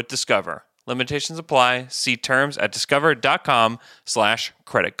deserve with Discover. Limitations apply. See terms at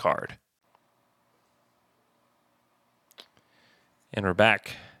discover.com/creditcard. And we're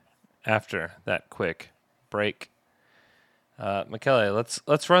back after that quick break. Michele,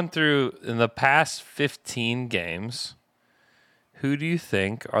 let's run through in the past 15 games. Who do you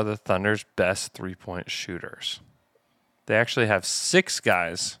think are the Thunder's best three-point shooters? They actually have 6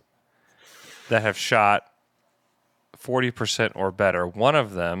 guys that have shot 40% or better. One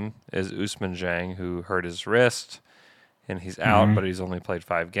of them is Ousmane Dieng, who hurt his wrist, and he's out, but he's only played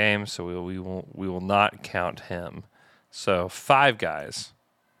 5 games, so we will not count him. So 5 guys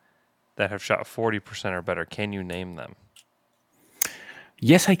that have shot 40% or better. Can you name them?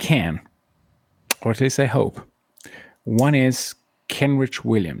 Yes, I can. Or at least I hope. One is Kenrich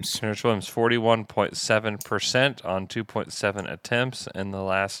Williams. Kenrich Williams, 41.7% on 2.7 attempts in the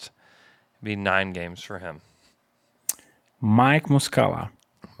last 9 games for him. Mike Muscala.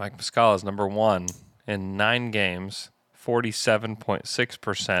 Mike Muscala is number 1 in 9 games,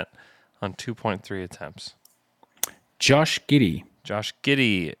 47.6% on 2.3 attempts. Josh Giddey. Josh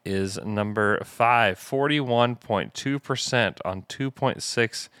Giddey is number 5, 41.2% on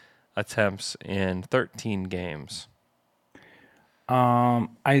 2.6 attempts in 13 games.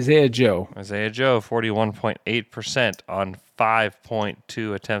 Isaiah Joe. Isaiah Joe, 41.8% on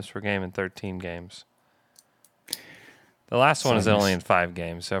 5.2 attempts per game in 13 games. The last one is only in 5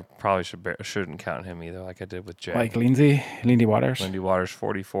 games, so I probably shouldn't count him either, like I did with Jay. Like Lindy Waters. Lindy Waters,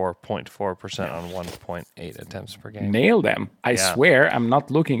 44.4% on 1.8 attempts per game. Nailed them. I swear, I'm not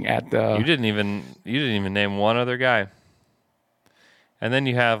looking at the. You didn't even name one other guy. And then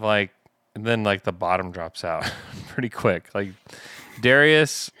you have the bottom drops out pretty quick. Like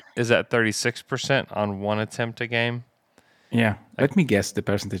Darius is at 36% on 1 attempt a game. Yeah. Let me guess the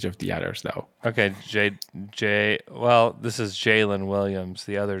percentage of the others, though. Okay, well, this is Jalen Williams,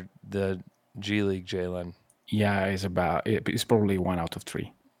 the G League Jalen. Yeah, it's probably 1 out of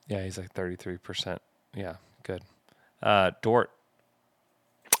 3. Yeah, he's like 33%. Yeah, good. Dort.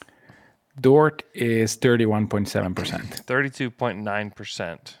 Dort is 31.7%.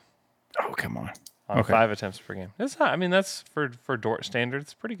 32.9%. Oh, come on. On 5 attempts per game. That's not, that's for Dort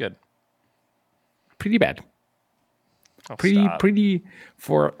standards, pretty good. Pretty bad. Oh, pretty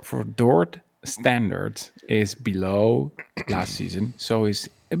for Dort standards is below last season, so it's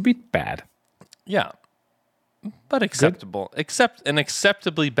a bit bad. Yeah, but acceptable. Except an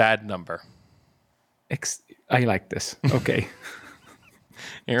acceptably bad number. I like this. Okay.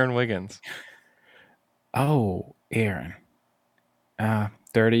 Aaron Wiggins. Oh, Aaron.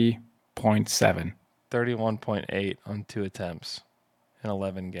 30.7. 31.8 on 2 attempts in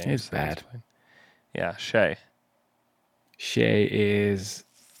 11 games. It's bad. Yeah, Shea. Shea is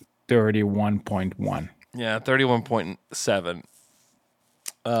 31.1. Yeah, 31.7.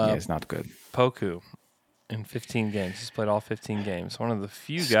 Yeah, it's not good. Poku in 15 games. He's played all 15 games. One of the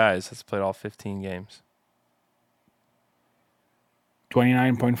few guys that's played all 15 games.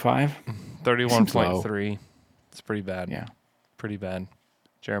 29.5. 31.3. It's pretty bad. Yeah. Pretty bad.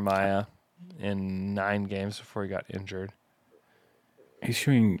 Jeremiah in 9 games before he got injured. He's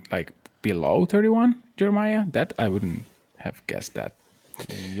shooting like below 31, Jeremiah? That I wouldn't have guessed that.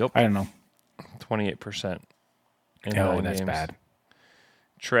 Yep. I don't know. 28%. Oh, that's bad.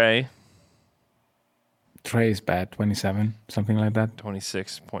 Trey is bad. 27, something like that.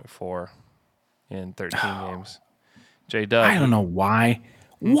 26.4 in 13 games. J-Dub. I don't know why.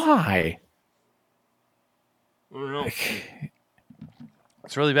 Why? I don't know.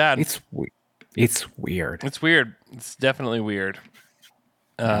 It's really bad. It's weird. It's weird. It's definitely weird.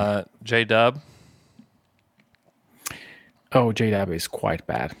 J-Dub. Oh, J-Dub is quite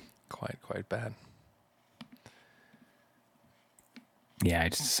bad. Quite bad. Yeah,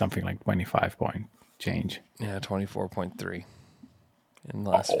 it's something like 25 point change. Yeah, 24.3 in the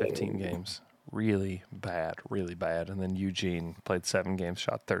last 15 games. Really bad. And then Eugene played 7 games,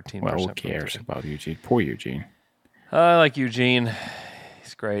 shot 13%. Well, who cares about Eugene? Poor Eugene. I like Eugene.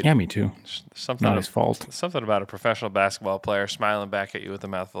 He's great. Yeah, me too. Not his fault. Something about a professional basketball player smiling back at you with a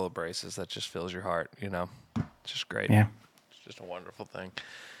mouthful of braces that just fills your heart, you know? It's just great. Yeah. It's just a wonderful thing.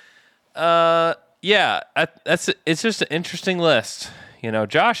 It's just an interesting list. You know,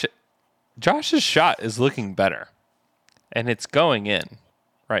 Josh's shot is looking better, and it's going in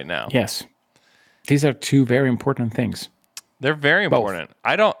right now. Yes. These are 2 very important things. They're very important.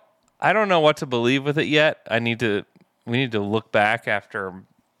 Both. I don't know what to believe with it yet. We need to look back after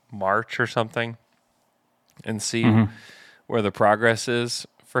March or something and see where the progress is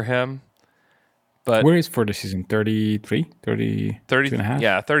for him. But where is for the season? 33? 30.5?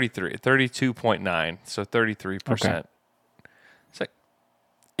 Yeah, 33. 32.9. So 33%. Okay. It's like,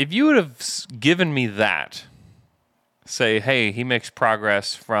 if you would have given me that, say, hey, he makes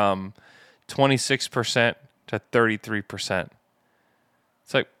progress from 26% to 33%.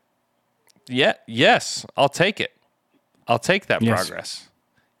 It's like, yes, I'll take it. I'll take that progress.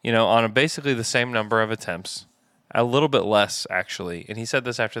 You know, on basically the same number of attempts. A little bit less, actually. And he said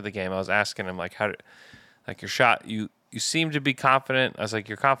this after the game. I was asking him, like, your shot, you seem to be confident. I was like,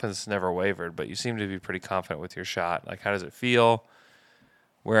 your confidence never wavered, but you seem to be pretty confident with your shot. Like, how does it feel?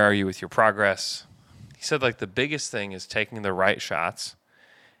 Where are you with your progress? He said, like, the biggest thing is taking the right shots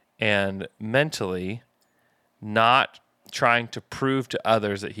and mentally not trying to prove to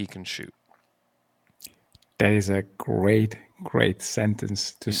others that he can shoot. That is a great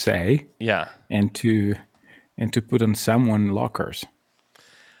sentence to say. Yeah. And to put on someone lockers.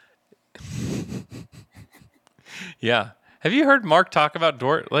 Yeah. Have you heard Mark talk about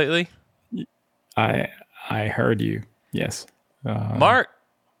Dort lately? I heard you. Yes. Mark.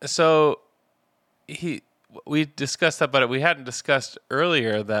 So we discussed that, but we hadn't discussed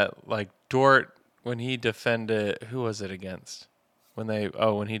earlier that, like, Dort, when he defended, who was it against?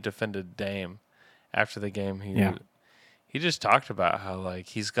 When he defended Dame after the game, he just talked about how, like,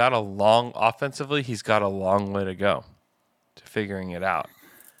 he's got a long way to go to figuring it out.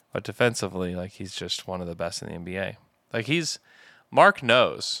 But defensively, like, he's just one of the best in the NBA. Like, Mark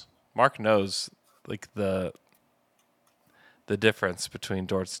knows, like, the difference between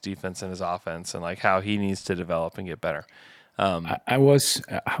Dort's defense and his offense, and, like, how he needs to develop and get better. I was,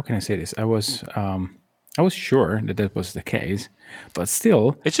 how can I say this? I was sure that was the case, but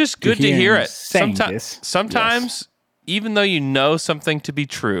still, it's just good to hear it. Sometimes, even though you know something to be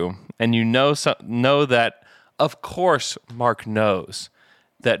true, and you know that, of course, Mark knows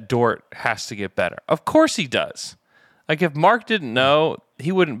that Dort has to get better. Of course he does. Like, if Mark didn't know,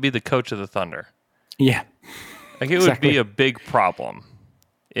 he wouldn't be the coach of the Thunder. Yeah. Like, it would be a big problem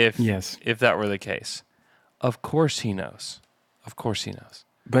if that were the case. Of course he knows.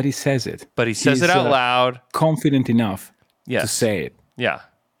 But he says it. But he says it out loud. Confident enough to say it. Yeah.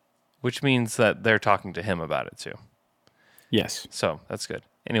 Which means that they're talking to him about it too. Yes. So that's good.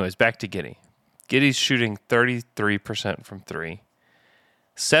 Anyways, back to Giddey. Giddey's shooting 33% from 3.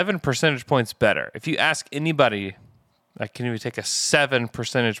 7 percentage points better. If you ask anybody, like, can you take a 7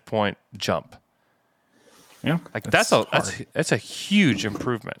 percentage point jump? Yeah. Like, that's a huge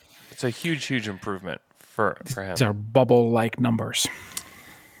improvement. It's a huge improvement for him. These are bubble-like numbers.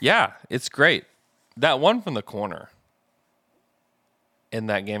 Yeah, it's great. That one from the corner in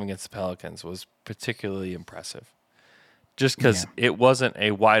that game against the Pelicans was particularly impressive. Just because it wasn't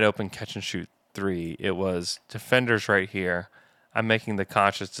a wide-open catch-and-shoot 3. It was defenders right here. I'm making the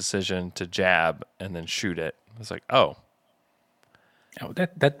conscious decision to jab and then shoot it. I was like, oh. Oh,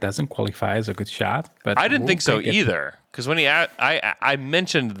 that doesn't qualify as a good shot. But I didn't think so either. Because when I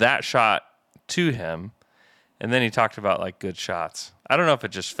mentioned that shot to him, And then he talked about like good shots. I don't know if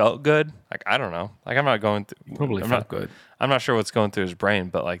it just felt good. Like, I don't know. Like, I'm not going through. Probably felt good. I'm not sure what's going through his brain,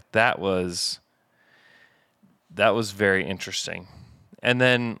 but like that was very interesting. And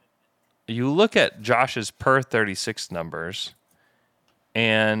then you look at Josh's per 36 numbers,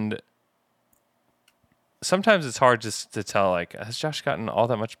 and sometimes it's hard just to tell, like, has Josh gotten all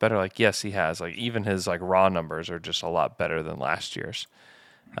that much better? Like, yes, he has. Like, even his like raw numbers are just a lot better than last year's,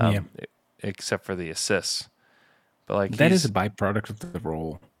 except for the assists. But like that is a byproduct of the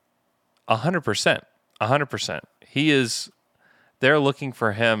role. 100%. 100%. He is. They're looking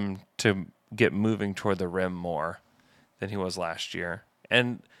for him to get moving toward the rim more than he was last year,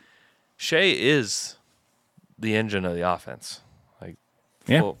 and Shea is the engine of the offense. Like,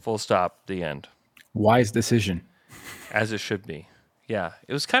 full stop. The end. Wise decision. As it should be. Yeah.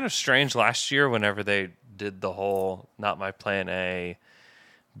 It was kind of strange last year whenever they did the whole not my plan A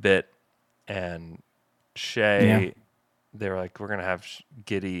bit, and Shea, they were like, we're going to have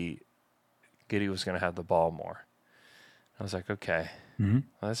Giddey. Giddey was going to have the ball more. I was like, okay, well,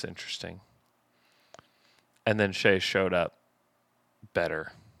 that's interesting. And then Shea showed up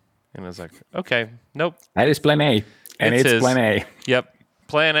better. And I was like, okay, nope. That is plan A. And it's plan A. Yep.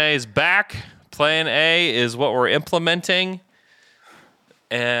 Plan A is back. Plan A is what we're implementing.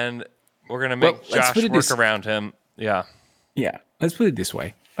 And we're going to make Josh work around him. Yeah. Yeah. Let's put it this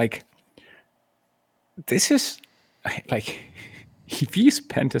way. Like, this is, like, if he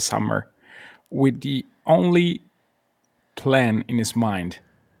spent a summer with the only plan in his mind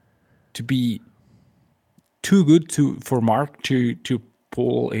to be too good for Mark to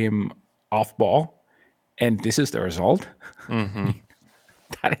pull him off ball, and this is the result.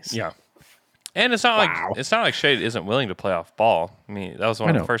 That is and it's not like Shea isn't willing to play off ball. I mean, that was one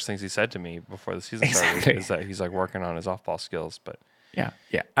of the first things he said to me before the season started, is that he's like working on his off ball skills. But yeah,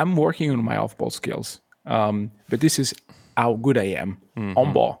 I'm working on my off ball skills. But this is how good I am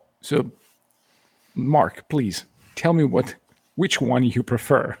on ball. So, Mark, please tell me which one you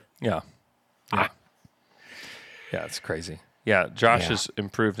prefer. Yeah, it's crazy. Yeah, Josh has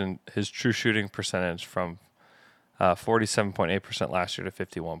improved in his true shooting percentage from 47.8% last year to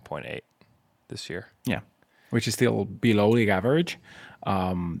 51.8% this year. Yeah, which is still below league average,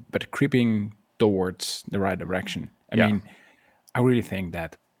 but creeping towards the right direction. I mean, I really think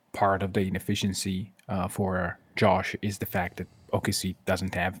that part of the inefficiency for Josh is the fact that OKC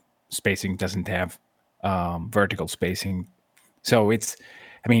doesn't have spacing, doesn't have vertical spacing. So it's,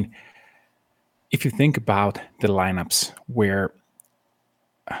 I mean, if you think about the lineups where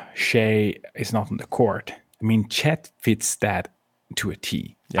Shea is not on the court, I mean, Chet fits that to a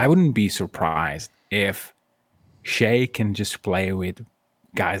T. I wouldn't be surprised if Shea can just play with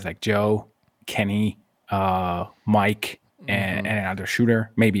guys like Joe, Kenny, Mike, and another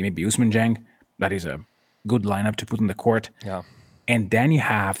shooter, maybe Usman Jang. That is a good lineup to put on the court. Yeah. And then you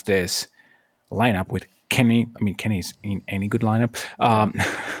have this lineup with Kenny. I mean, Kenny's in any good lineup.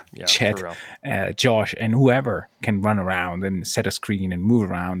 Chet, Josh, and whoever can run around and set a screen and move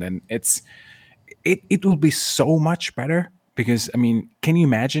around. And it will be so much better because, I mean, can you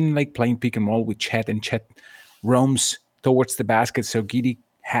imagine like playing pick and roll with Chet, and Chet roams towards the basket, so Giddey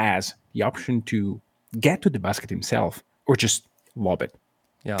has the option to get to the basket himself or just lob it.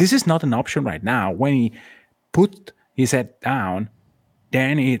 Yeah. This is not an option right now. When he put his head down,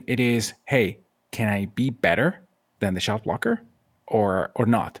 then it is, hey, can I be better than the shot blocker or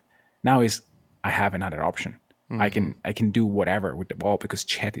not? Now I have another option. I can do whatever with the ball because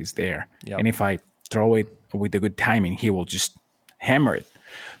Chet is there. Yep. And if I throw it with the good timing, he will just hammer it.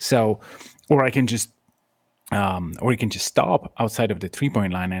 So, or I can just stop outside of the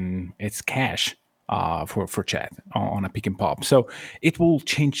 3-point line and it's cash for Chet on a pick and pop. So it will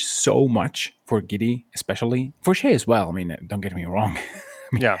change so much for Giddey, especially for Shea as well. I mean, don't get me wrong.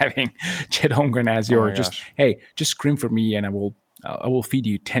 Having Chet Holmgren as your just scream for me and I will feed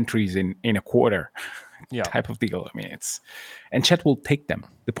you 10 trees in a quarter type of deal. I mean, and Chet will take them.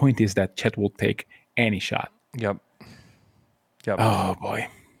 The point is that Chet will take any shot. Yep. Oh boy,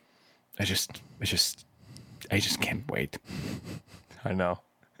 I just can't wait. I know.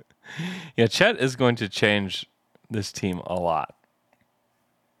 Yeah, Chet is going to change this team a lot.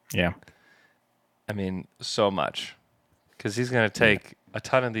 Yeah. I mean, so much. Because he's going to take a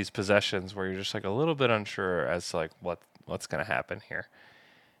ton of these possessions where you're just like a little bit unsure as to like what's going to happen here.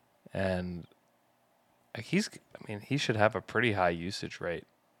 And like he should have a pretty high usage rate,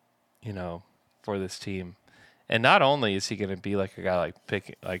 for this team. And not only is he going to be like a guy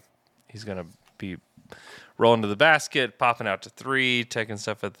he's going to be rolling to the basket, popping out to three, taking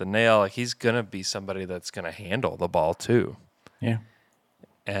stuff at the nail. Like he's going to be somebody that's going to handle the ball too. Yeah.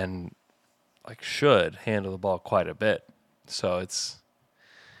 And should handle the ball quite a bit. So it's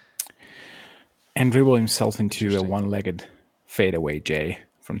and dribble himself into a one-legged fadeaway J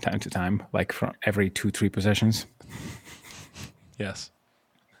from time to time, like from every 2-3 possessions. Yes.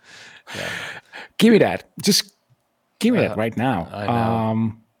 Yeah. Give me that. Just give me that right now. I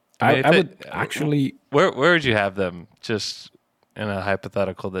know. I would actually. Where would you have them? Just in a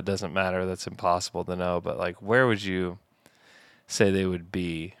hypothetical that doesn't matter, that's impossible to know. But like, where would you say they would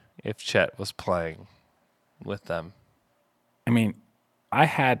be if Chet was playing with them? I mean, I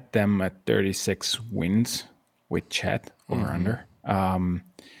had them at 36 wins with Chet over under.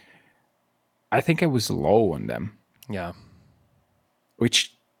 I think I was low on them. Yeah.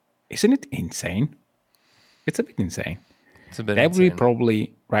 Which, isn't it insane? It's a bit insane. It's a bit That would be insane.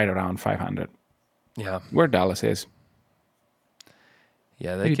 probably right around 500. Yeah. Where Dallas is.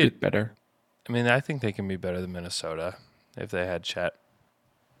 Yeah, They they did could. better. I mean, I think they can be better than Minnesota if they had Chet.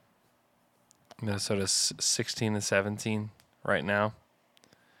 Minnesota's 16-17 right now.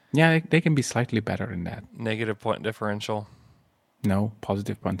 Yeah, they can be slightly better than that. Negative point differential. No,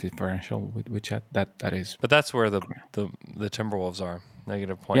 positive point differential with Chet. That is. But that's where the Timberwolves are.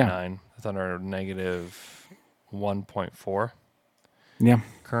 Negative 0.9. The Thunder are negative 1.4 Yeah.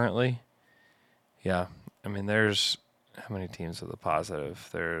 currently. Yeah. I mean, there's how many teams with a positive?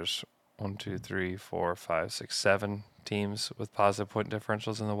 There's 1, 2, 3, 4, 5, 6, 7 teams with positive point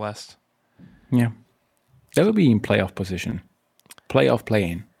differentials in the West. Yeah. That would be in playoff position. Playoff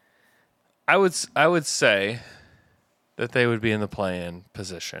play-in. I would say that they would be in the play-in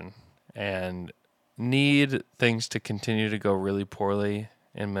position and need things to continue to go really poorly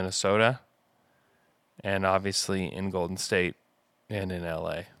in Minnesota and obviously in Golden State and in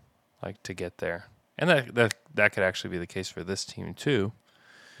LA, like to get there. And that could actually be the case for this team too.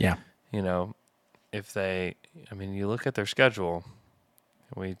 Yeah. You know, if they, I mean, you look at their schedule,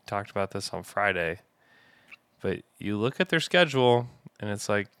 we talked about this on Friday, but you look at their schedule and it's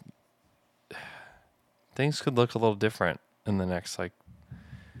like things could look a little different in the next, like,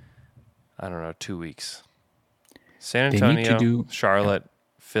 I don't know, 2 weeks. San They need to Antonio, do- Charlotte,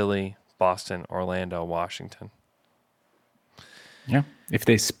 Philly, Boston, Orlando, Washington. Yeah. If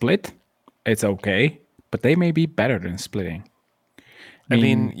they split, it's okay, but they may be better than splitting. I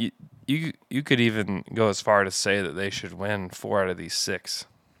mean, you could even go as far to say that they should win 4 out of these 6.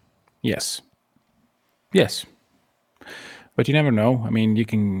 Yes. Yes. But you never know. I mean,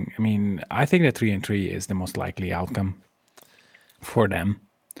 I think that 3-3 is the most likely outcome for them.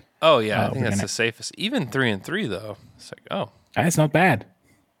 Oh yeah, I think we're that's gonna- the safest. Even 3-3 though, it's like, oh, It's not bad.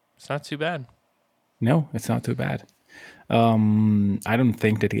 it's not too bad. No, it's not too bad. I don't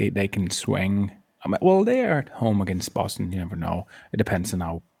think that they can swing. Well, they are at home against Boston. You never know. It depends on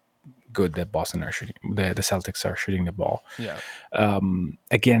how good the Boston are shooting. The Celtics are shooting the ball. Yeah.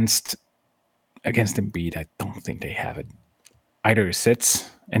 Against Embiid, I don't think they have it. Either it sits,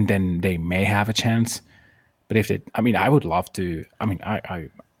 and then they may have a chance. But if they, I would love to.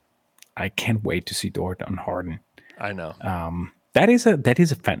 I can't wait to see Dort on Harden. I know. That is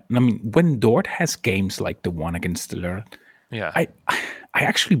a fan. I mean, when Dort has games like the one against the Lillard, Yeah. I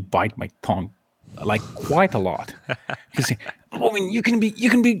actually bite my tongue like quite a lot. Because you can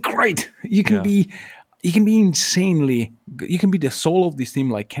be great. You can be insanely. You can be the soul of this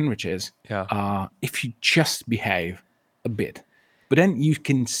team like Kenrich is. Yeah. If you just behave a bit, but then you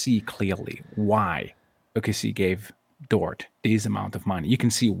can see clearly why OKC gave Dort this amount of money. You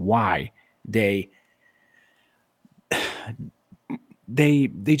can see why they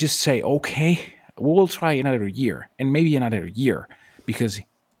just say, okay, we'll try another year and maybe another year, because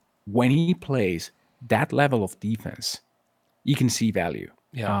when he plays that level of defense, you can see value.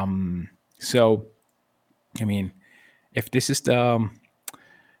 Yeah. So, I mean, if this is the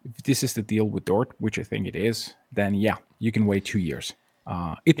deal with Dort, which I think it is, then yeah, you can wait 2 years.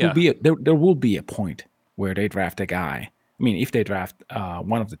 Will be there will be a point where they draft a guy. I mean, if they draft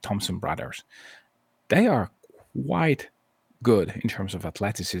one of the Thompson brothers, they are quite good in terms of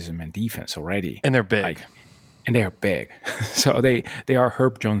athleticism and defense already. And they're big. And they are big. So they are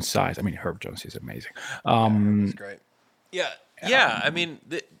Herb Jones size. I mean, Herb Jones is amazing. That's great. Yeah. I mean,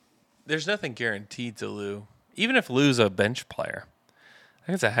 there's nothing guaranteed to Lou. Even if Lou's a bench player, I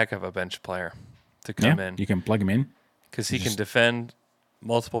think it's a heck of a bench player to come in. You can plug him in. Because he can defend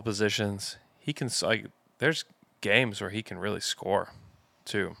multiple positions. He can, like, there's games where he can really score,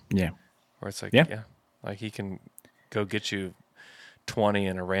 too. Yeah. Where it's like, Yeah. like he can go get you 20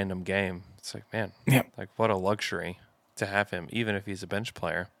 in a random game. It's like, man, like what a luxury to have him, even if he's a bench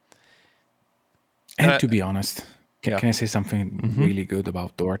player. And to be honest, can I say something really good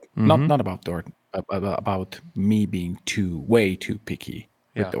about Dort? Not about Dort, about me being way too picky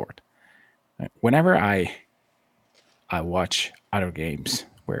with Dort. whenever I watch other games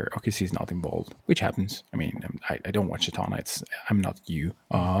where OKC is not involved, which happens. I mean, I don't watch a ton. I'm not you,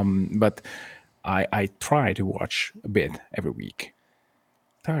 but I try to watch a bit every week.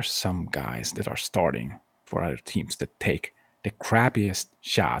 There are some guys that are starting for other teams that take the crappiest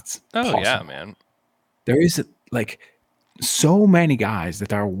shots. Oh possible. yeah, man. There is like so many guys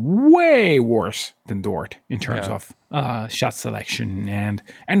that are way worse than Dort in terms of shot selection and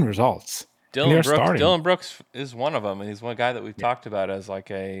results. Dylan Brooks is one of them, and he's one guy that we've talked about as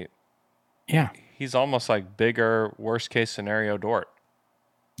like he's almost like bigger, worst case scenario Dort.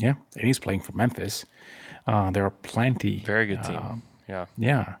 Yeah, and he's playing for Memphis. There are plenty. Very good team.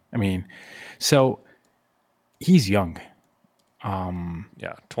 Yeah. I mean, so he's young.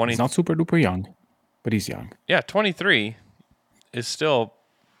 20. He's not super duper young, but he's young. Yeah, 23 is still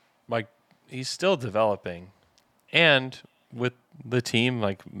like he's still developing, and with the team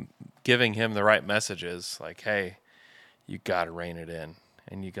like giving him the right messages, like, hey, you got to rein it in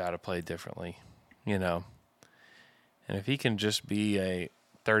and you got to play differently, And if he can just be a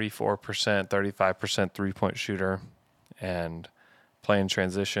 34%, 35% 3-point shooter and play in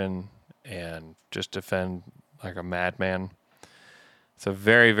transition and just defend like a madman, it's a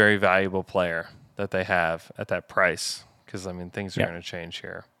very, very valuable player that they have at that price. Because, I mean, things are going to change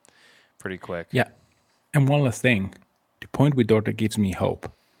here pretty quick. Yeah. And one last thing, the point with Dort that gives me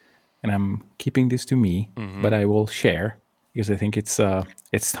hope, and I'm keeping this to me, but I will share because I think it's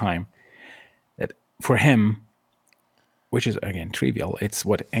time that for him, which is again trivial, it's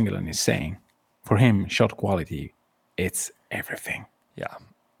what England is saying. For him, shot quality, it's everything. Yeah.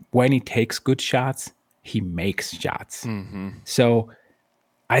 When he takes good shots, he makes shots. So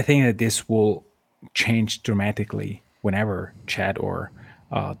I think that this will change dramatically whenever Chad or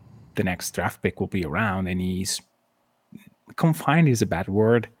the next draft pick will be around, and he's confined is a bad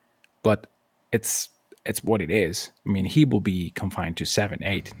word, but it's what it is. I mean, he will be confined to 7,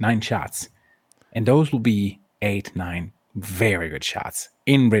 8, 9 shots, and those will be 8, 9 very good shots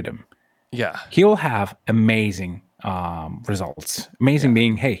in rhythm. Yeah. He'll have amazing results. Amazing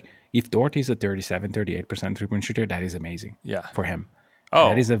being, hey, if Dort is a 37, 38% 3-point shooter, that is amazing for him. Oh,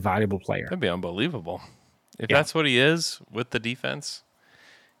 that is a valuable player. That'd be unbelievable. If that's what he is with the defense,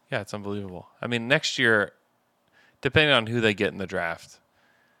 it's unbelievable. I mean, next year, depending on who they get in the draft,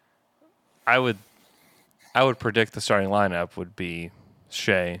 I would predict the starting lineup would be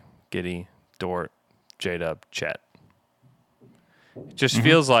Shea, Giddey, Dort, J-Dub, Chet. It just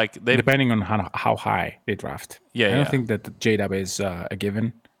feels like they, depending on how high they draft. I don't think that J-Dub is a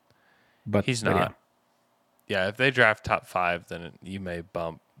given, but he's not. Yeah, if they draft top 5, then you may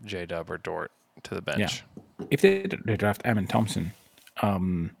bump J-Dub or Dort to the bench. Yeah. If they draft Amen Thompson,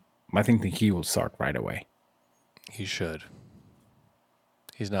 I think that he will start right away. He should.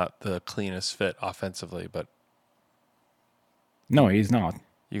 He's not the cleanest fit offensively, but no, he's not.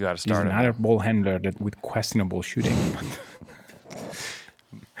 You got to start him. He's another ball handler with questionable shooting.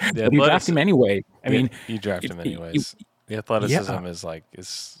 But you draft him anyway. I mean, you draft him anyways. The athleticism is like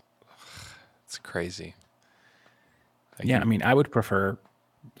it's crazy. I mean, I would prefer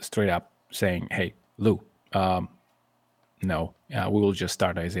straight up saying, "Hey, Lou, no, we will just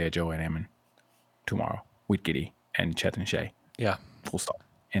start Isaiah Joe and Amen tomorrow with Giddey and Chet and Shea. Yeah, full stop."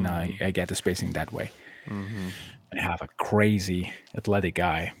 And I get the spacing that way. I have a crazy athletic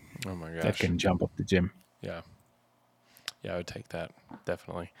guy. Oh my gosh, that can jump up the gym. Yeah, I would take that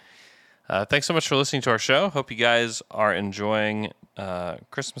definitely. Thanks so much for listening to our show. Hope you guys are enjoying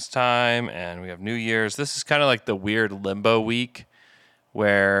Christmas time, and we have New Year's. This is kind of like the weird limbo week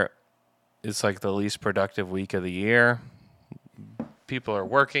where it's like the least productive week of the year. People are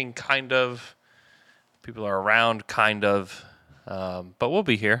working, kind of. People are around, kind of. But we'll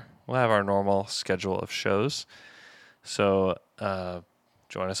be here. We'll have our normal schedule of shows. So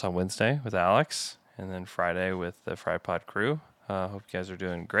join us on Wednesday with Alex, and then Friday with the FryPod crew. Hope you guys are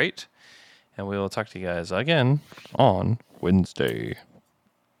doing great. And we will talk to you guys again on Wednesday.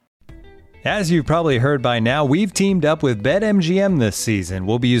 As you've probably heard by now, we've teamed up with BetMGM this season.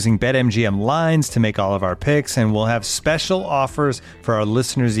 We'll be using BetMGM lines to make all of our picks, and we'll have special offers for our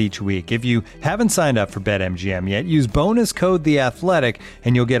listeners each week. If you haven't signed up for BetMGM yet, use bonus code The Athletic,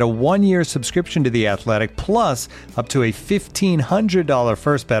 and you'll get a 1-year subscription to The Athletic, plus up to a $1,500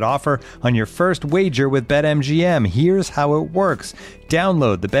 first bet offer on your first wager with BetMGM. Here's how it works.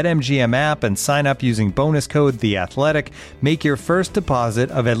 Download the BetMGM app and sign up using bonus code The Athletic. Make your first deposit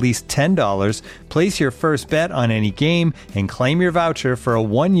of at least $10. Place your first bet on any game and claim your voucher for a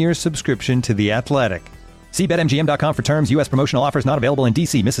 1-year subscription to The Athletic. See BetMGM.com for terms. U.S. promotional offers not available in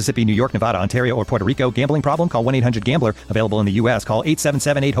D.C., Mississippi, New York, Nevada, Ontario, or Puerto Rico. Gambling problem? Call 1-800-GAMBLER. Available in the U.S. Call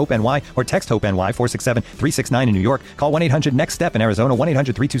 877-8-HOPE-NY or text HOPE-NY 467-369 in New York. Call 1-800-NEXT-STEP in Arizona.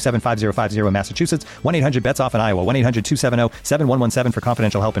 1-800-327-5050 in Massachusetts. 1-800-BETS-OFF in Iowa. 1-800-270-7117 for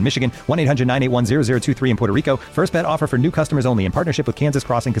confidential help in Michigan. 1-800-981-0023 in Puerto Rico. First bet offer for new customers only in partnership with Kansas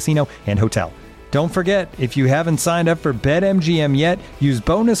Crossing Casino and Hotel. Don't forget, if you haven't signed up for BetMGM yet, use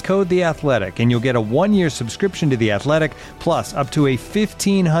bonus code The Athletic, and you'll get a 1-year subscription to The Athletic, plus up to a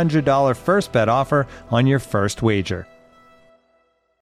 $1,500 first bet offer on your first wager.